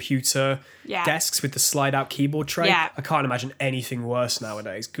computer desks with the slide out keyboard tray. Yeah. I can't imagine anything worse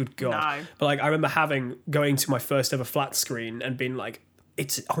nowadays. Good God. No. But like I remember going to my first ever flat screen and being like,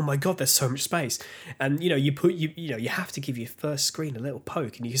 oh my god, there's so much space. And you have to give your first screen a little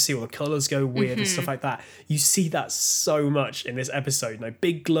poke and you can see all the colours go weird and stuff like that. You see that so much in this episode.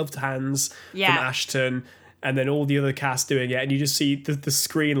 Big gloved hands from Ashton, and then all the other cast doing it, and you just see the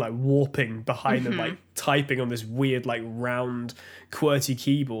screen like warping behind them, like typing on this weird like round QWERTY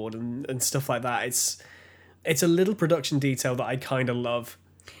keyboard and stuff like that. It's a little production detail that I kind of love.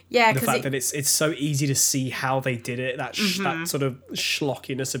 Yeah, The fact that it's so easy to see how they did it, that sort of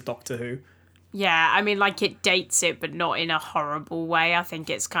schlockiness of Doctor Who. Yeah, I mean, like, it dates it, but not in a horrible way. I think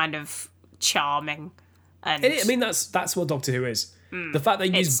it's kind of charming. And That's what Doctor Who is. The fact they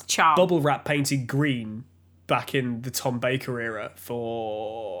used charm. bubble wrap painted green back in the Tom Baker era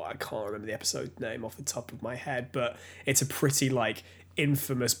for, I can't remember the episode name off the top of my head, but it's a pretty, like,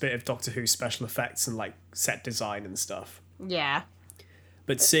 infamous bit of Doctor Who special effects and, like, set design and stuff. Yeah.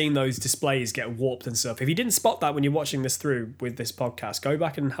 But seeing those displays get warped and stuff, if you didn't spot that when you're watching this through with this podcast, go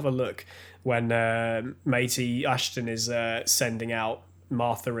back and have a look when matey Ashton is sending out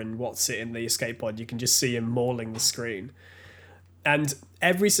Martha and What's-It in the escape pod. You can just see him mauling the screen. And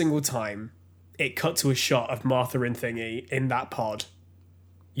every single time it cut to a shot of Martha and Thingy in that pod.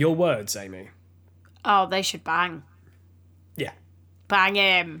 Your words, Amy. Oh, they should bang. Yeah. Bang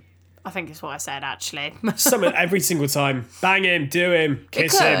him. I think is what I said, actually. Every single time. Bang him, do him,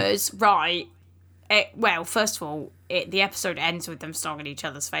 kiss him. Because, first of all, the episode ends with them snogging each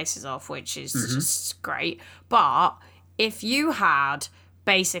other's faces off, which is just great. But if you had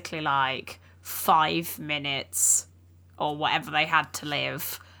basically like 5 minutes or whatever they had to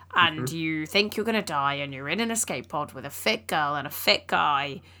live, and you think you're going to die, and you're in an escape pod with a fit girl and a fit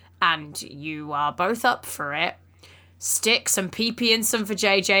guy, and you are both up for it, stick some PP and some for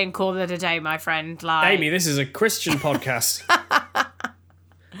JJ and call it a day, my friend. Like, Amy, this is a Christian podcast.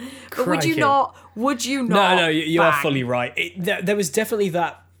 But would you not? No, you are bang? fully right. There was definitely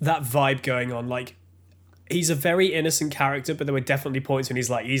that vibe going on. Like, he's a very innocent character, but there were definitely points when he's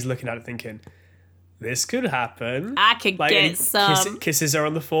looking at it thinking, this could happen. I could like, get some. Kisses her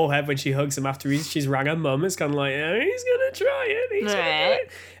on the forehead when she hugs him after she's rang her mum. It's kind of like, oh, he's going to try it. He's going to do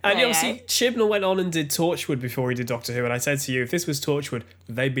it. And obviously, Chibnall went on and did Torchwood before he did Doctor Who. And I said to you, if this was Torchwood,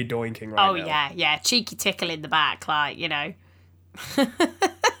 they'd be doinking right now. Oh, yeah. Cheeky tickle in the back, like, you know.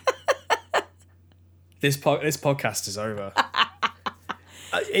 This podcast is over.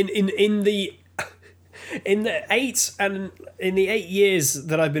 In the 8 years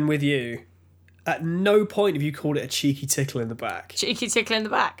that I've been with you, at no point have you called it a cheeky tickle in the back. Cheeky tickle in the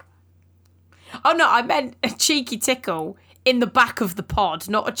back. Oh, no, I meant a cheeky tickle in the back of the pod,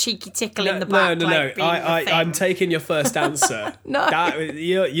 not a cheeky tickle in the back. No. I'm taking your first answer. No.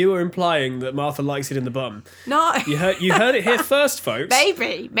 You were implying that Martha likes it in the bum. No. You heard it here first, folks.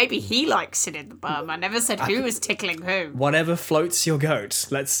 Maybe he likes it in the bum. I never said who was tickling who. Whatever floats your goat.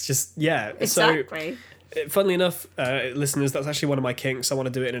 Let's just, Exactly. So, funnily enough, listeners, that's actually one of my kinks. I want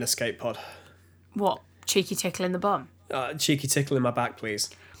to do it in an escape pod. What? Cheeky tickle in the bum? Cheeky tickle in my back, please.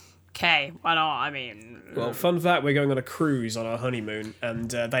 Okay, why not? I mean, Well, fun fact, we're going on a cruise on our honeymoon,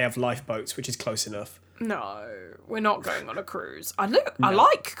 and they have lifeboats, which is close enough. no, we're not going on a cruise. I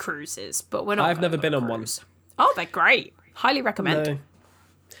like cruises, but we're not. I've never been on one. Oh, they're great. Highly recommend. No.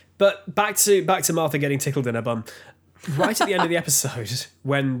 But back to Martha getting tickled in her bum. Right at the end of the episode,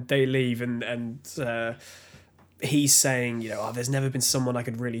 when they leave and he's saying, there's never been someone I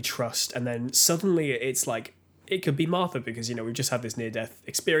could really trust. And then suddenly it's like, it could be Martha because, we've just had this near-death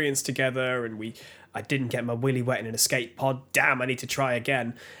experience together and I didn't get my willy wet in an escape pod. Damn, I need to try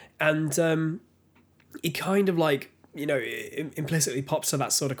again. And it kind of like, implicitly pops to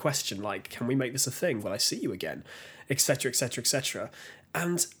that sort of question, like, can we make this a thing? Will I see you again? Etc., etc., etc.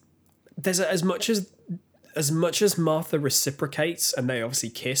 And there's as much as Martha reciprocates, and they obviously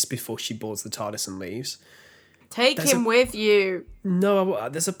kiss before she boards the TARDIS and leaves. Take him with you. No,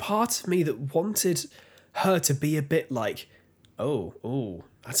 there's a part of me that wanted her to be a bit like, oh,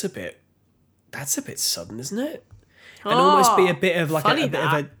 that's a bit sudden, isn't it? And almost be a bit of like a bit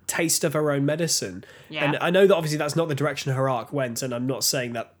of a taste of her own medicine. Yeah. And I know that obviously that's not the direction her arc went, and I'm not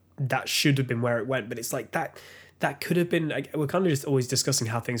saying that should have been where it went, but it's like that could have been. We're kind of just always discussing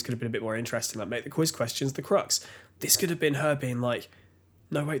how things could have been a bit more interesting. Like, make the quiz questions the crux. This could have been her being like,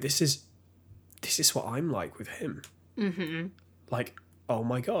 no, wait, this is what I'm like with him. Mm-hmm. Like, oh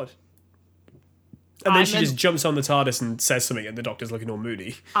my god. And then she just jumps on the TARDIS and says something, and the Doctor's looking all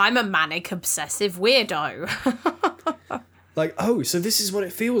moody. I'm a manic obsessive weirdo. Like, oh, so this is what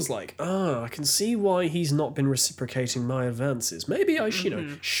it feels like. I can see why he's not been reciprocating my advances. Maybe I,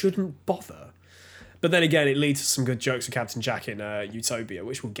 shouldn't bother. But then again, it leads to some good jokes with Captain Jack in Utopia,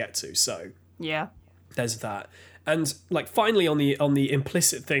 which we'll get to. So Yeah. there's that. And like, finally, on the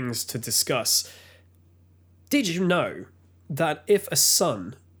implicit things to discuss, did you know that if a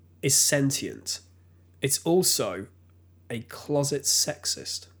sun is sentient, it's also a closet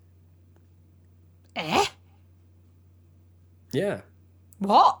sexist? Eh? Yeah.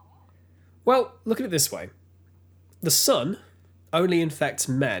 What? Well, look at it this way. The sun only infects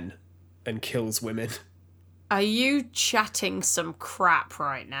men and kills women. Are you chatting some crap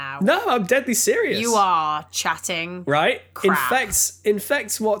right now? No, I'm deadly serious. You are chatting. Right? Crap.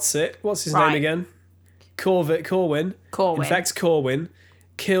 Infects what's his Right. name again? Corwin. Infects Corwin.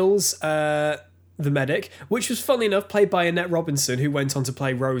 Kills the medic, which was, funnily enough, played by Annette Robinson, who went on to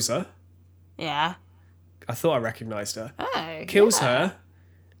play Rosa. Yeah. I thought I recognised her. Oh. Kills her,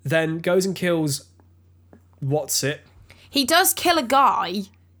 then goes and kills He does kill a guy.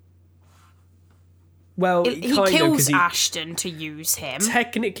 Well, He kills Ashton to use him.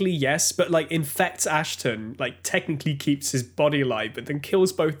 Technically, yes, but like infects Ashton, like technically keeps his body alive, but then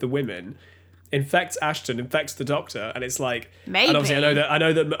kills both the women. Infects Ashton, infects the Doctor, and it's like Maybe. And obviously, I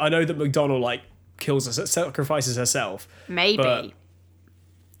know that McDonnell like kills her, sacrifices herself. Maybe. But,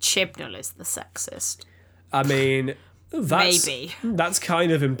 Chibnall is the sexist. I mean, Maybe. that's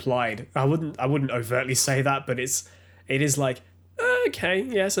kind of implied. I wouldn't overtly say that, but it is like, okay,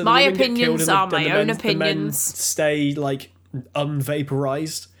 yeah. So My the women get killed opinions and are the my men- own the men opinions. stay like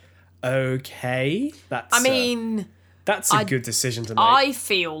unvaporized. Okay, that's. I mean, that's a good decision to make. I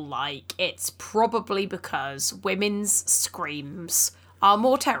feel like it's probably because women's screams are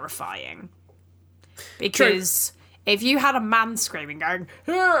more terrifying. Because if you had a man screaming going,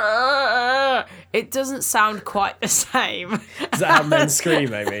 "Ah," it doesn't sound quite the same. Is that how men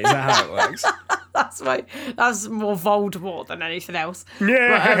scream, Amy? Is that how it works? That's more Voldemort than anything else.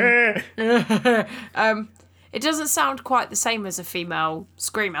 Yeah. It doesn't sound quite the same as a female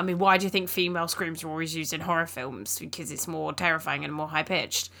scream. I mean, why do you think female screams are always used in horror films? Because it's more terrifying and more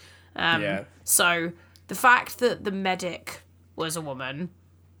high-pitched. Yeah. So the fact that the medic was a woman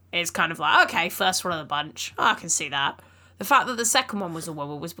is kind of like, okay, first one of the bunch. I can see that. The fact that the second one was a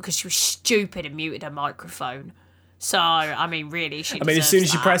woman was because she was stupid and muted her microphone. So, I mean, really, as soon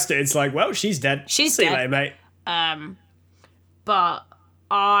as she pressed it, it's like, well, she's dead. She's See dead. you later, mate. But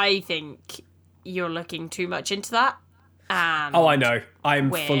I think you're looking too much into that. And Oh, I know.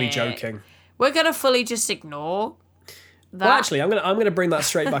 I'm fully joking. we're going to fully just ignore that. Well, actually, I'm gonna bring that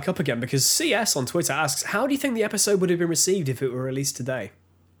straight back up again because CS on Twitter asks, how do you think the episode would have been received if it were released today?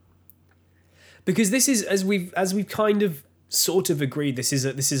 Because this is, as we've kind of sort of agreed, this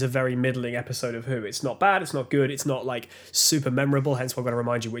is a very middling episode of Who. It's not bad, it's not good, it's not like super memorable, hence why I've got to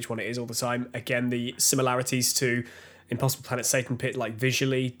remind you which one it is all the time. Again, the similarities to Impossible Planet Satan Pit, like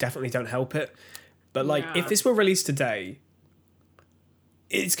visually, definitely don't help it. But like, if this were released today,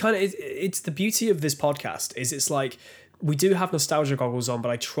 it's kind of, it's the beauty of this podcast is it's like, we do have nostalgia goggles on, but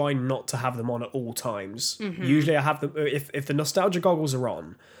I try not to have them on at all times. Mm-hmm. Usually I have them, if the nostalgia goggles are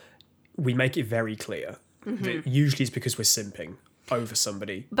on, we make it very clear that usually it's because we're simping. over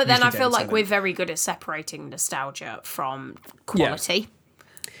somebody. But then usually I feel David like Tennant. we're very good at separating nostalgia from quality.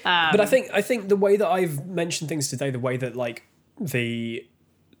 But I think the way that I've mentioned things today, the way that like the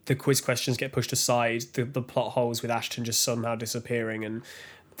quiz questions get pushed aside, the plot holes with Ashton just somehow disappearing, and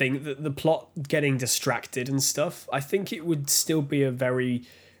the plot getting distracted and stuff, I think it would still be a very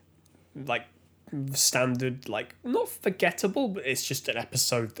like standard, like not forgettable, but it's just an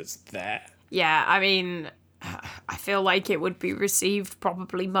episode that's there. Yeah, I mean, I feel like it would be received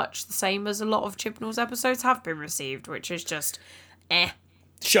probably much the same as a lot of Chibnall's episodes have been received, which is just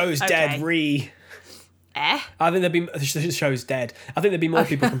Show's dead, I think there'd be the show's dead. I think there'd be more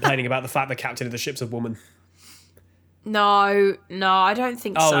people complaining about the fact the captain of the ship's a woman. No, I don't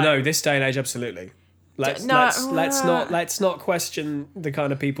think so. Oh no, this day and age, absolutely. Let's not question the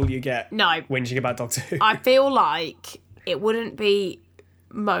kind of people you get whinging about Doctor Who. I feel like it wouldn't be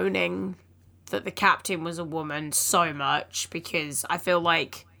moaning that the captain was a woman so much, because I feel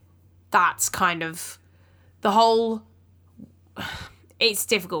like that's kind of the whole... It's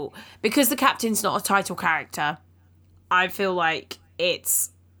difficult because the captain's not a title character. I feel like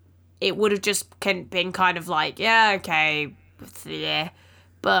it would have just been kind of like, yeah, okay, yeah.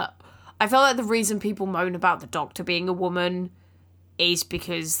 But I feel like the reason people moan about the Doctor being a woman is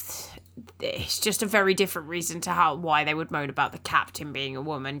because it's just a very different reason to why they would moan about the captain being a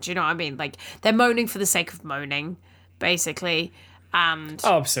woman. Do you know what I mean? Like, they're moaning for the sake of moaning, basically. And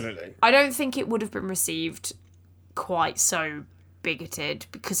absolutely. I don't think it would have been received quite so bigoted,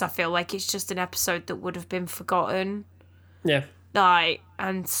 because I feel like it's just an episode that would have been forgotten. Yeah.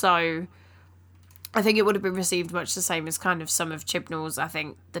 And so I think it would have been received much the same as kind of some of Chibnall's. I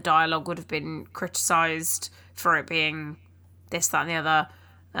think the dialogue would have been criticised for it being this, that, and the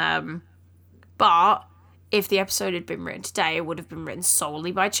other. But if the episode had been written today, it would have been written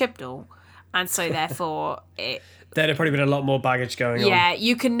solely by Chibnall. And so therefore there'd have probably been a lot more baggage going on. Yeah,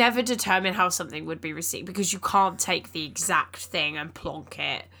 you can never determine how something would be received, because you can't take the exact thing and plonk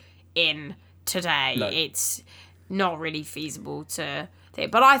it in today. No. It's not really feasible to...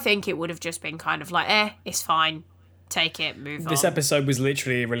 But I think it would have just been kind of like, it's fine. Take it, move on. This episode was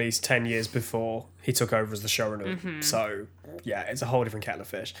literally released 10 years before he took over as the showrunner. Mm-hmm. So, yeah, it's a whole different kettle of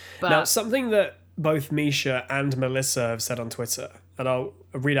fish. But now, something that both Misha and Melissa have said on Twitter, and I'll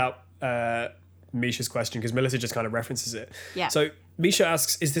read out Misha's question because Melissa just kind of references it. Yeah. So, Misha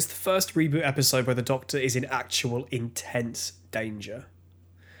asks, is this the first reboot episode where the Doctor is in actual intense danger?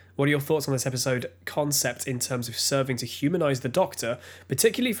 What are your thoughts on this episode concept in terms of serving to humanise the Doctor,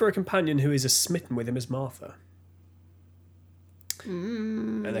 particularly for a companion who is as smitten with him as Martha?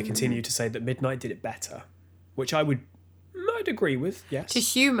 And they continue to say that Midnight did it better, which I'd agree with, yes. To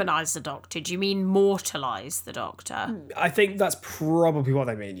humanise the Doctor, do you mean mortalise the Doctor? I think that's probably what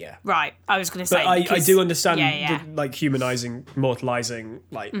they mean, yeah. Right, I was going to say... But I do understand, like, humanising, mortalising,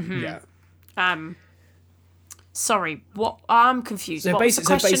 like, yeah. Sorry, what? I'm confused. What was the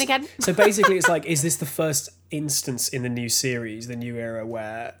question again? So basically it's like, is this the first instance in the new series, the new era,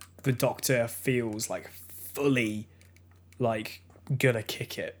 where the Doctor feels, like, fully, like, gonna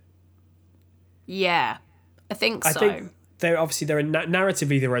kick it? Yeah, I think so. I think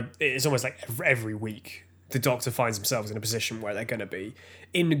narratively, it's almost like every week the Doctor finds themselves in a position where they're going to be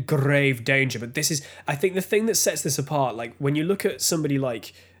in grave danger. But this is, I think, the thing that sets this apart. Like, when you look at somebody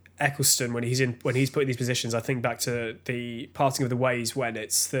like Eccleston, when he's put in these positions, I think back to the Parting of the Ways, when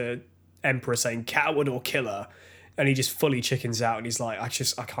it's the Emperor saying coward or killer, and he just fully chickens out and he's like, I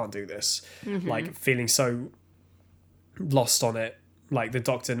can't do this. Mm-hmm. Like, feeling so lost on it. Like, the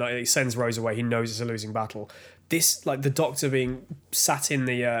Doctor, he sends Rose away, he knows it's a losing battle. This, like, the Doctor being sat in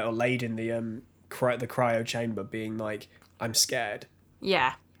the or laid in the cryo chamber, being like, I'm scared.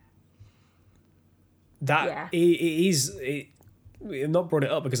 Yeah. I've not brought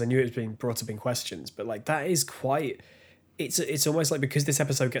it up because I knew it was being brought up in questions, but like, that is quite, it's almost like, because this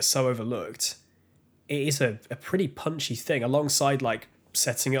episode gets so overlooked, it is a pretty punchy thing, alongside like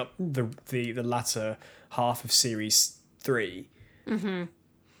setting up the latter half of series 3. Mm-hmm.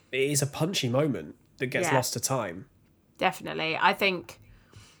 It is a punchy moment that gets lost to time. Definitely. I think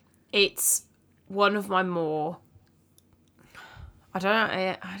it's one of my more... I don't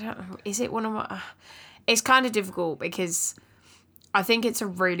know. Is it one of my... It's kind of difficult because I think it's a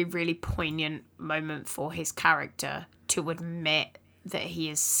really, really poignant moment for his character to admit that he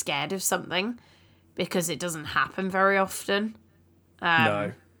is scared of something, because it doesn't happen very often.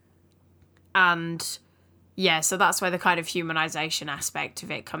 No. And... yeah, so that's where the kind of humanization aspect of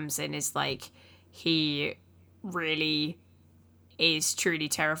it comes in, is like, he really is truly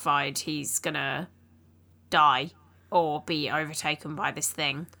terrified he's gonna die or be overtaken by this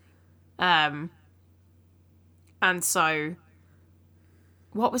thing. And so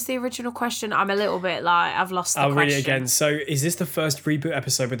What was the original question? I'm a little bit like, I've lost the I'll question. read it again. So, is this the first reboot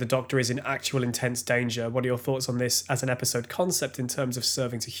episode where the Doctor is in actual intense danger? What are your thoughts on this as an episode concept in terms of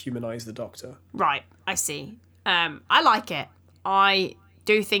serving to humanise the Doctor? Right, I see. I like it. I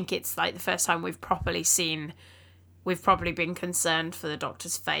do think it's like the first time we've probably been concerned for the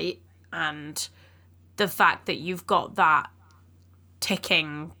Doctor's fate, and the fact that you've got that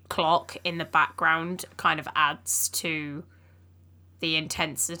ticking clock in the background kind of adds to the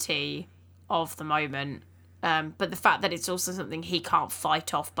intensity of the moment. But the fact that it's also something he can't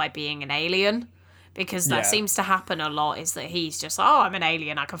fight off by being an alien, because that seems to happen a lot, is that he's just like, oh, I'm an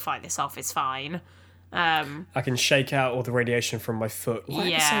alien, I can fight this off, it's fine. I can shake out all the radiation from my foot. What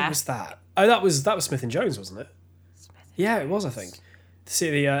episode was that? Oh, that was Smith and Jones, wasn't it? Yeah, it was, I think. To see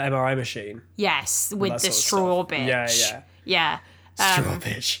the MRI machine. Yes, with the straw bitch. Yeah. Straw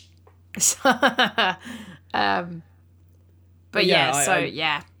bitch. But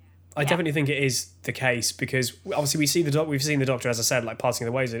I definitely think it is the case, because obviously we've seen the Doctor, as I said, like parting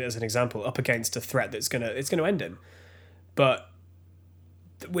the ways as an example, up against a threat that's gonna end him. But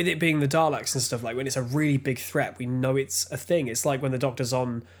with it being the Daleks and stuff, like when it's a really big threat, we know it's a thing. It's like when the Doctor's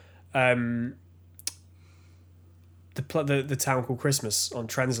on the town called Christmas on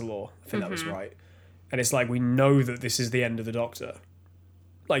Trenzalore, I think that was right. And it's like, we know that this is the end of the Doctor.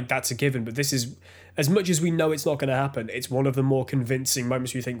 Like, that's a given, but this is, as much as we know it's not going to happen, it's one of the more convincing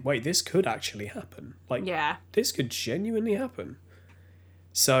moments where you think, wait, this could actually happen. Like, this could genuinely happen.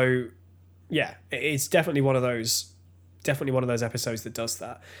 So, yeah, it's definitely one of those episodes that does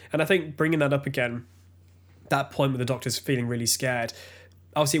that. And I think bringing that up again, that point where the Doctor's feeling really scared,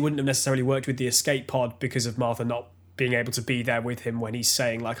 obviously it wouldn't have necessarily worked with the escape pod because of Martha not being able to be there with him when he's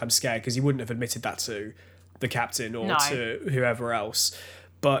saying, like, I'm scared, because he wouldn't have admitted that to the captain or to whoever else.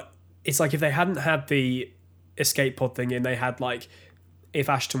 But it's like, if they hadn't had the escape pod thing in, they had, like, if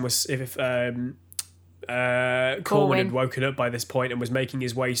Corwin had woken up by this point and was making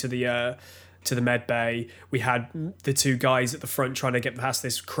his way to the med bay, we had the two guys at the front trying to get past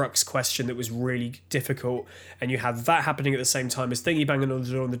this crux question that was really difficult, and you had that happening at the same time as Thingy banging on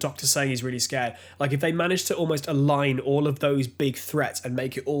the door and the Doctor saying he's really scared. Like, if they managed to almost align all of those big threats and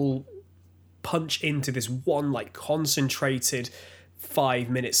make it all punch into this one, like, concentrated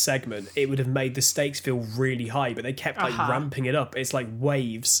 5-minute segment, it would have made the stakes feel really high. But they kept like ramping it up. It's like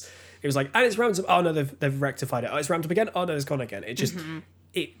waves. It was like, and it's ramped up. Oh no, they've rectified it. Oh, it's ramped up again. Oh no, it's gone again. It just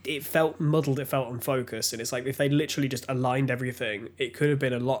it felt muddled. It felt unfocused. And it's like, if they literally just aligned everything, it could have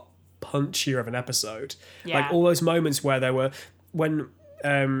been a lot punchier of an episode. Like all those moments where there were, when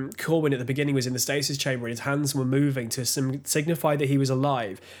Corwin at the beginning was in the stasis chamber and his hands were moving to signify that he was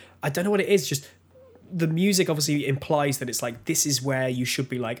alive. I don't know what it is. Just the music obviously implies that it's like, this is where you should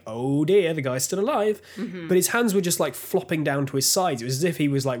be like, oh dear, the guy's still alive. But his hands were just like flopping down to his sides. It was as if he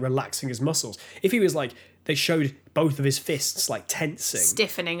was like relaxing his muscles. If he was like, they showed both of his fists like tensing,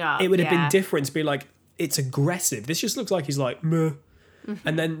 stiffening up, it would have been different to be like, it's aggressive. This just looks like he's like, meh.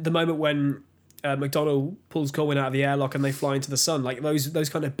 And then the moment when McDonald pulls Corwin out of the airlock and they fly into the sun, like those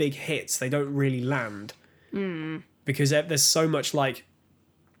kind of big hits, they don't really land. Because there's so much like,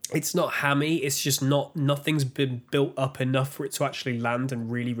 it's not hammy, it's just nothing's been built up enough for it to actually land and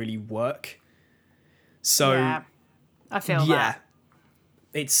really, really work. So I feel that.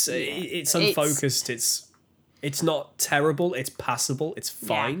 It's unfocused, it's not terrible, it's passable, it's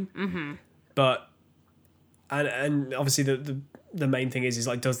fine. But and obviously the main thing is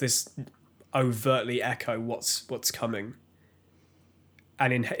like, does this overtly echo what's coming?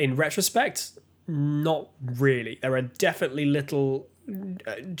 And in retrospect, not really. There are definitely little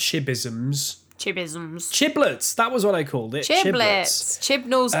chibisms. Chiblets. That was what I called it. Chiblets.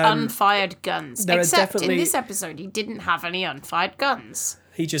 Chibnall's unfired guns. Except in this episode, he didn't have any unfired guns.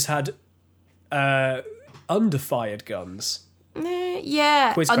 He just had underfired guns.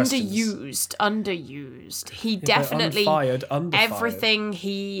 Underused. He definitely unfired, underfired. Everything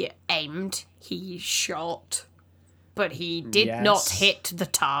he aimed, he shot, but he did not hit the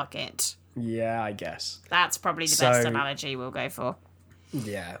target. Yeah, I guess that's probably the best analogy we'll go for.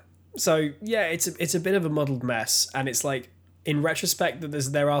 Yeah. So yeah, it's a bit of a muddled mess, and it's like, in retrospect, that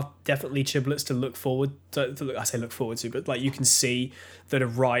there are definitely chiblets to look forward to. I say look forward to, but like you can see that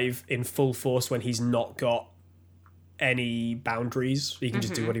arrive in full force when he's not got any boundaries. He can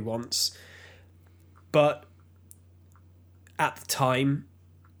just do what he wants. But at the time,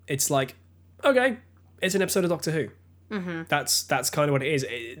 it's like, okay, it's an episode of Doctor Who. That's kind of what it is.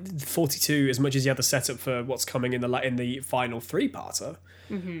 42, as much as you have the setup for what's coming in the final 3-parter,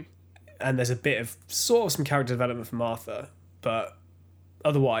 and there's a bit of sort of some character development for Martha, but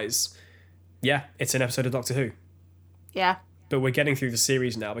otherwise, yeah, it's an episode of Doctor Who. Yeah, But we're getting through the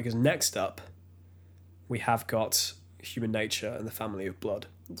series now because next up we have got Human Nature and the Family of Blood.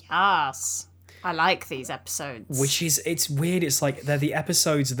 Yes. I like these episodes. It's weird. It's like they're the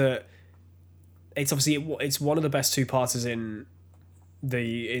episodes that it's obviously it's one of the best two-parters in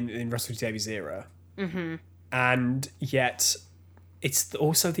Russell T Davies' era. Mm-hmm. And yet it's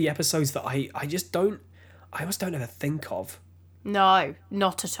also the episodes that I almost don't ever think of. No,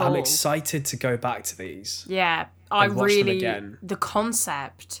 not at all. I'm excited to go back to these. Yeah, watch them again. The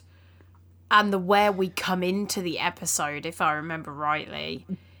concept and the where we come into the episode, if I remember rightly,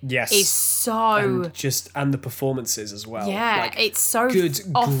 Yes. is so... And the performances as well. Yeah, Like, it's so good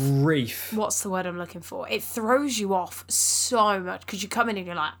off. grief. What's the word I'm looking for? It throws you off so much because you come in and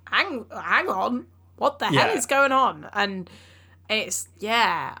you're like, hang on, what the hell is going on? And it's,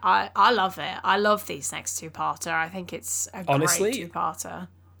 I love it. I love these next two-parter. I think it's a great two-parter.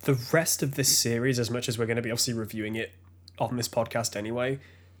 The rest of this series, as much as we're going to be obviously reviewing it on this podcast anyway,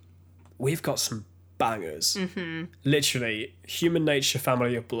 we've got some bangers. Mm-hmm. Literally, Human Nature,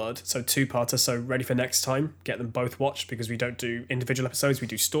 Family of Blood. So two-parter, so ready for next time. Get them both watched because we don't do individual episodes. We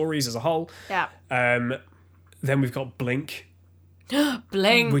do stories as a whole. Yeah. Then we've got Blink.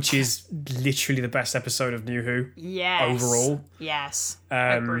 Blink. Which is literally the best episode of New Who. Yes. Overall. Yes.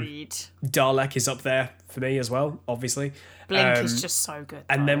 Agreed. Dalek is up there for me as well, obviously. Blink is just so good.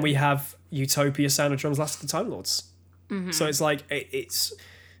 And then we have Utopia, Sound of Drums, Last of the Time Lords. Mm-hmm. So it's like, it's...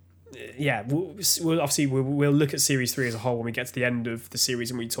 Yeah, we'll look at Series 3 as a whole when we get to the end of the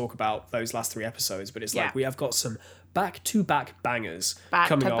series and we talk about those last 3 episodes. But it's like we have got some back-to-back bangers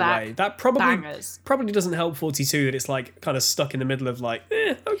coming our way. That probably doesn't help 42 that it's like kind of stuck in the middle of like,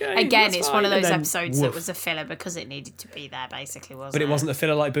 okay. Again, it's one of those episodes that was a filler because it needed to be there, basically, wasn't it? But it wasn't a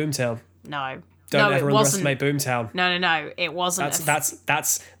filler like Boomtown. No. Don't ever underestimate Boomtown. No, it wasn't.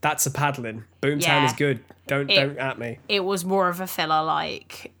 That's a paddling. Boomtown is good. Don't at me. It was more of a filler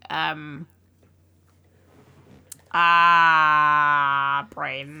like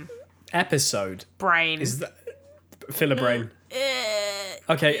brain. Episode. Brain. Is that filler brain?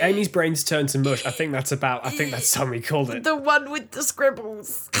 Okay, Amy's brain's turned to mush. I think that's how we called it. The one with the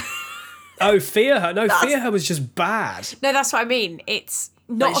scribbles. Oh, Fear Her. No, Fear Her was just bad. No, that's what I mean. It's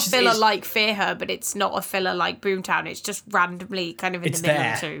not a filler like Fear Her, but it's not a filler like Boomtown. It's just randomly kind of in the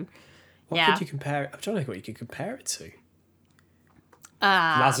middle too. What could you compare it? I'm trying to think what you could compare it to.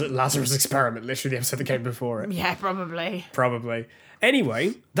 Lazarus Experiment, literally the episode that came before it. Yeah, probably.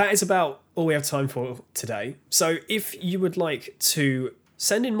 Anyway, that is about all we have time for today. So if you would like to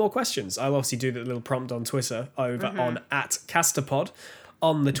send in more questions, I'll obviously do the little prompt on Twitter over on @CasterPod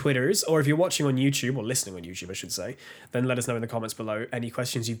on the Twitters, or if you're watching on YouTube, or listening on YouTube, I should say, then let us know in the comments below any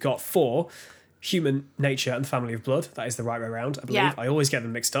questions you've got for Human Nature and the Family of Blood. That is the right way around, I believe. Yeah. I always get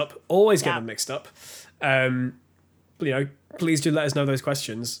them mixed up. But, please do let us know those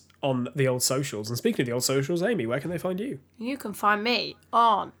questions on the old socials. And speaking of the old socials, Amy, where can they find you? You can find me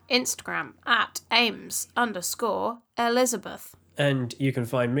on Instagram @Ames_Elizabeth. And you can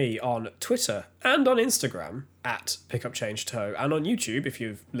find me on Twitter and on Instagram @PickupChangeToe. And on YouTube, if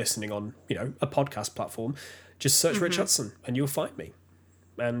you're listening on, a podcast platform, just search Rich Hudson and you'll find me.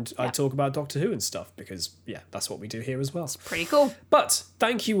 And I talk about Doctor Who and stuff because, that's what we do here as well. It's pretty cool. But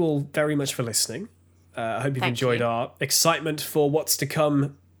thank you all very much for listening. I hope you've enjoyed our excitement for what's to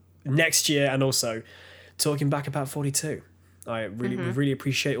come next year and also talking back about 42. We really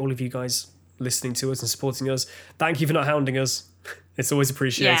appreciate all of you guys listening to us and supporting us. Thank you for not hounding us. It's always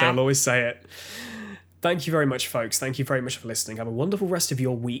appreciated. I'll always say it. Thank you very much, folks. Thank you very much for listening. Have a wonderful rest of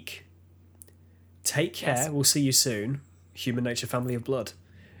your week. Take care. Yes. We'll see you soon. Human Nature, Family of Blood.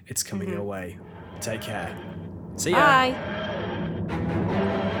 It's coming your way. Take care. See ya. Bye.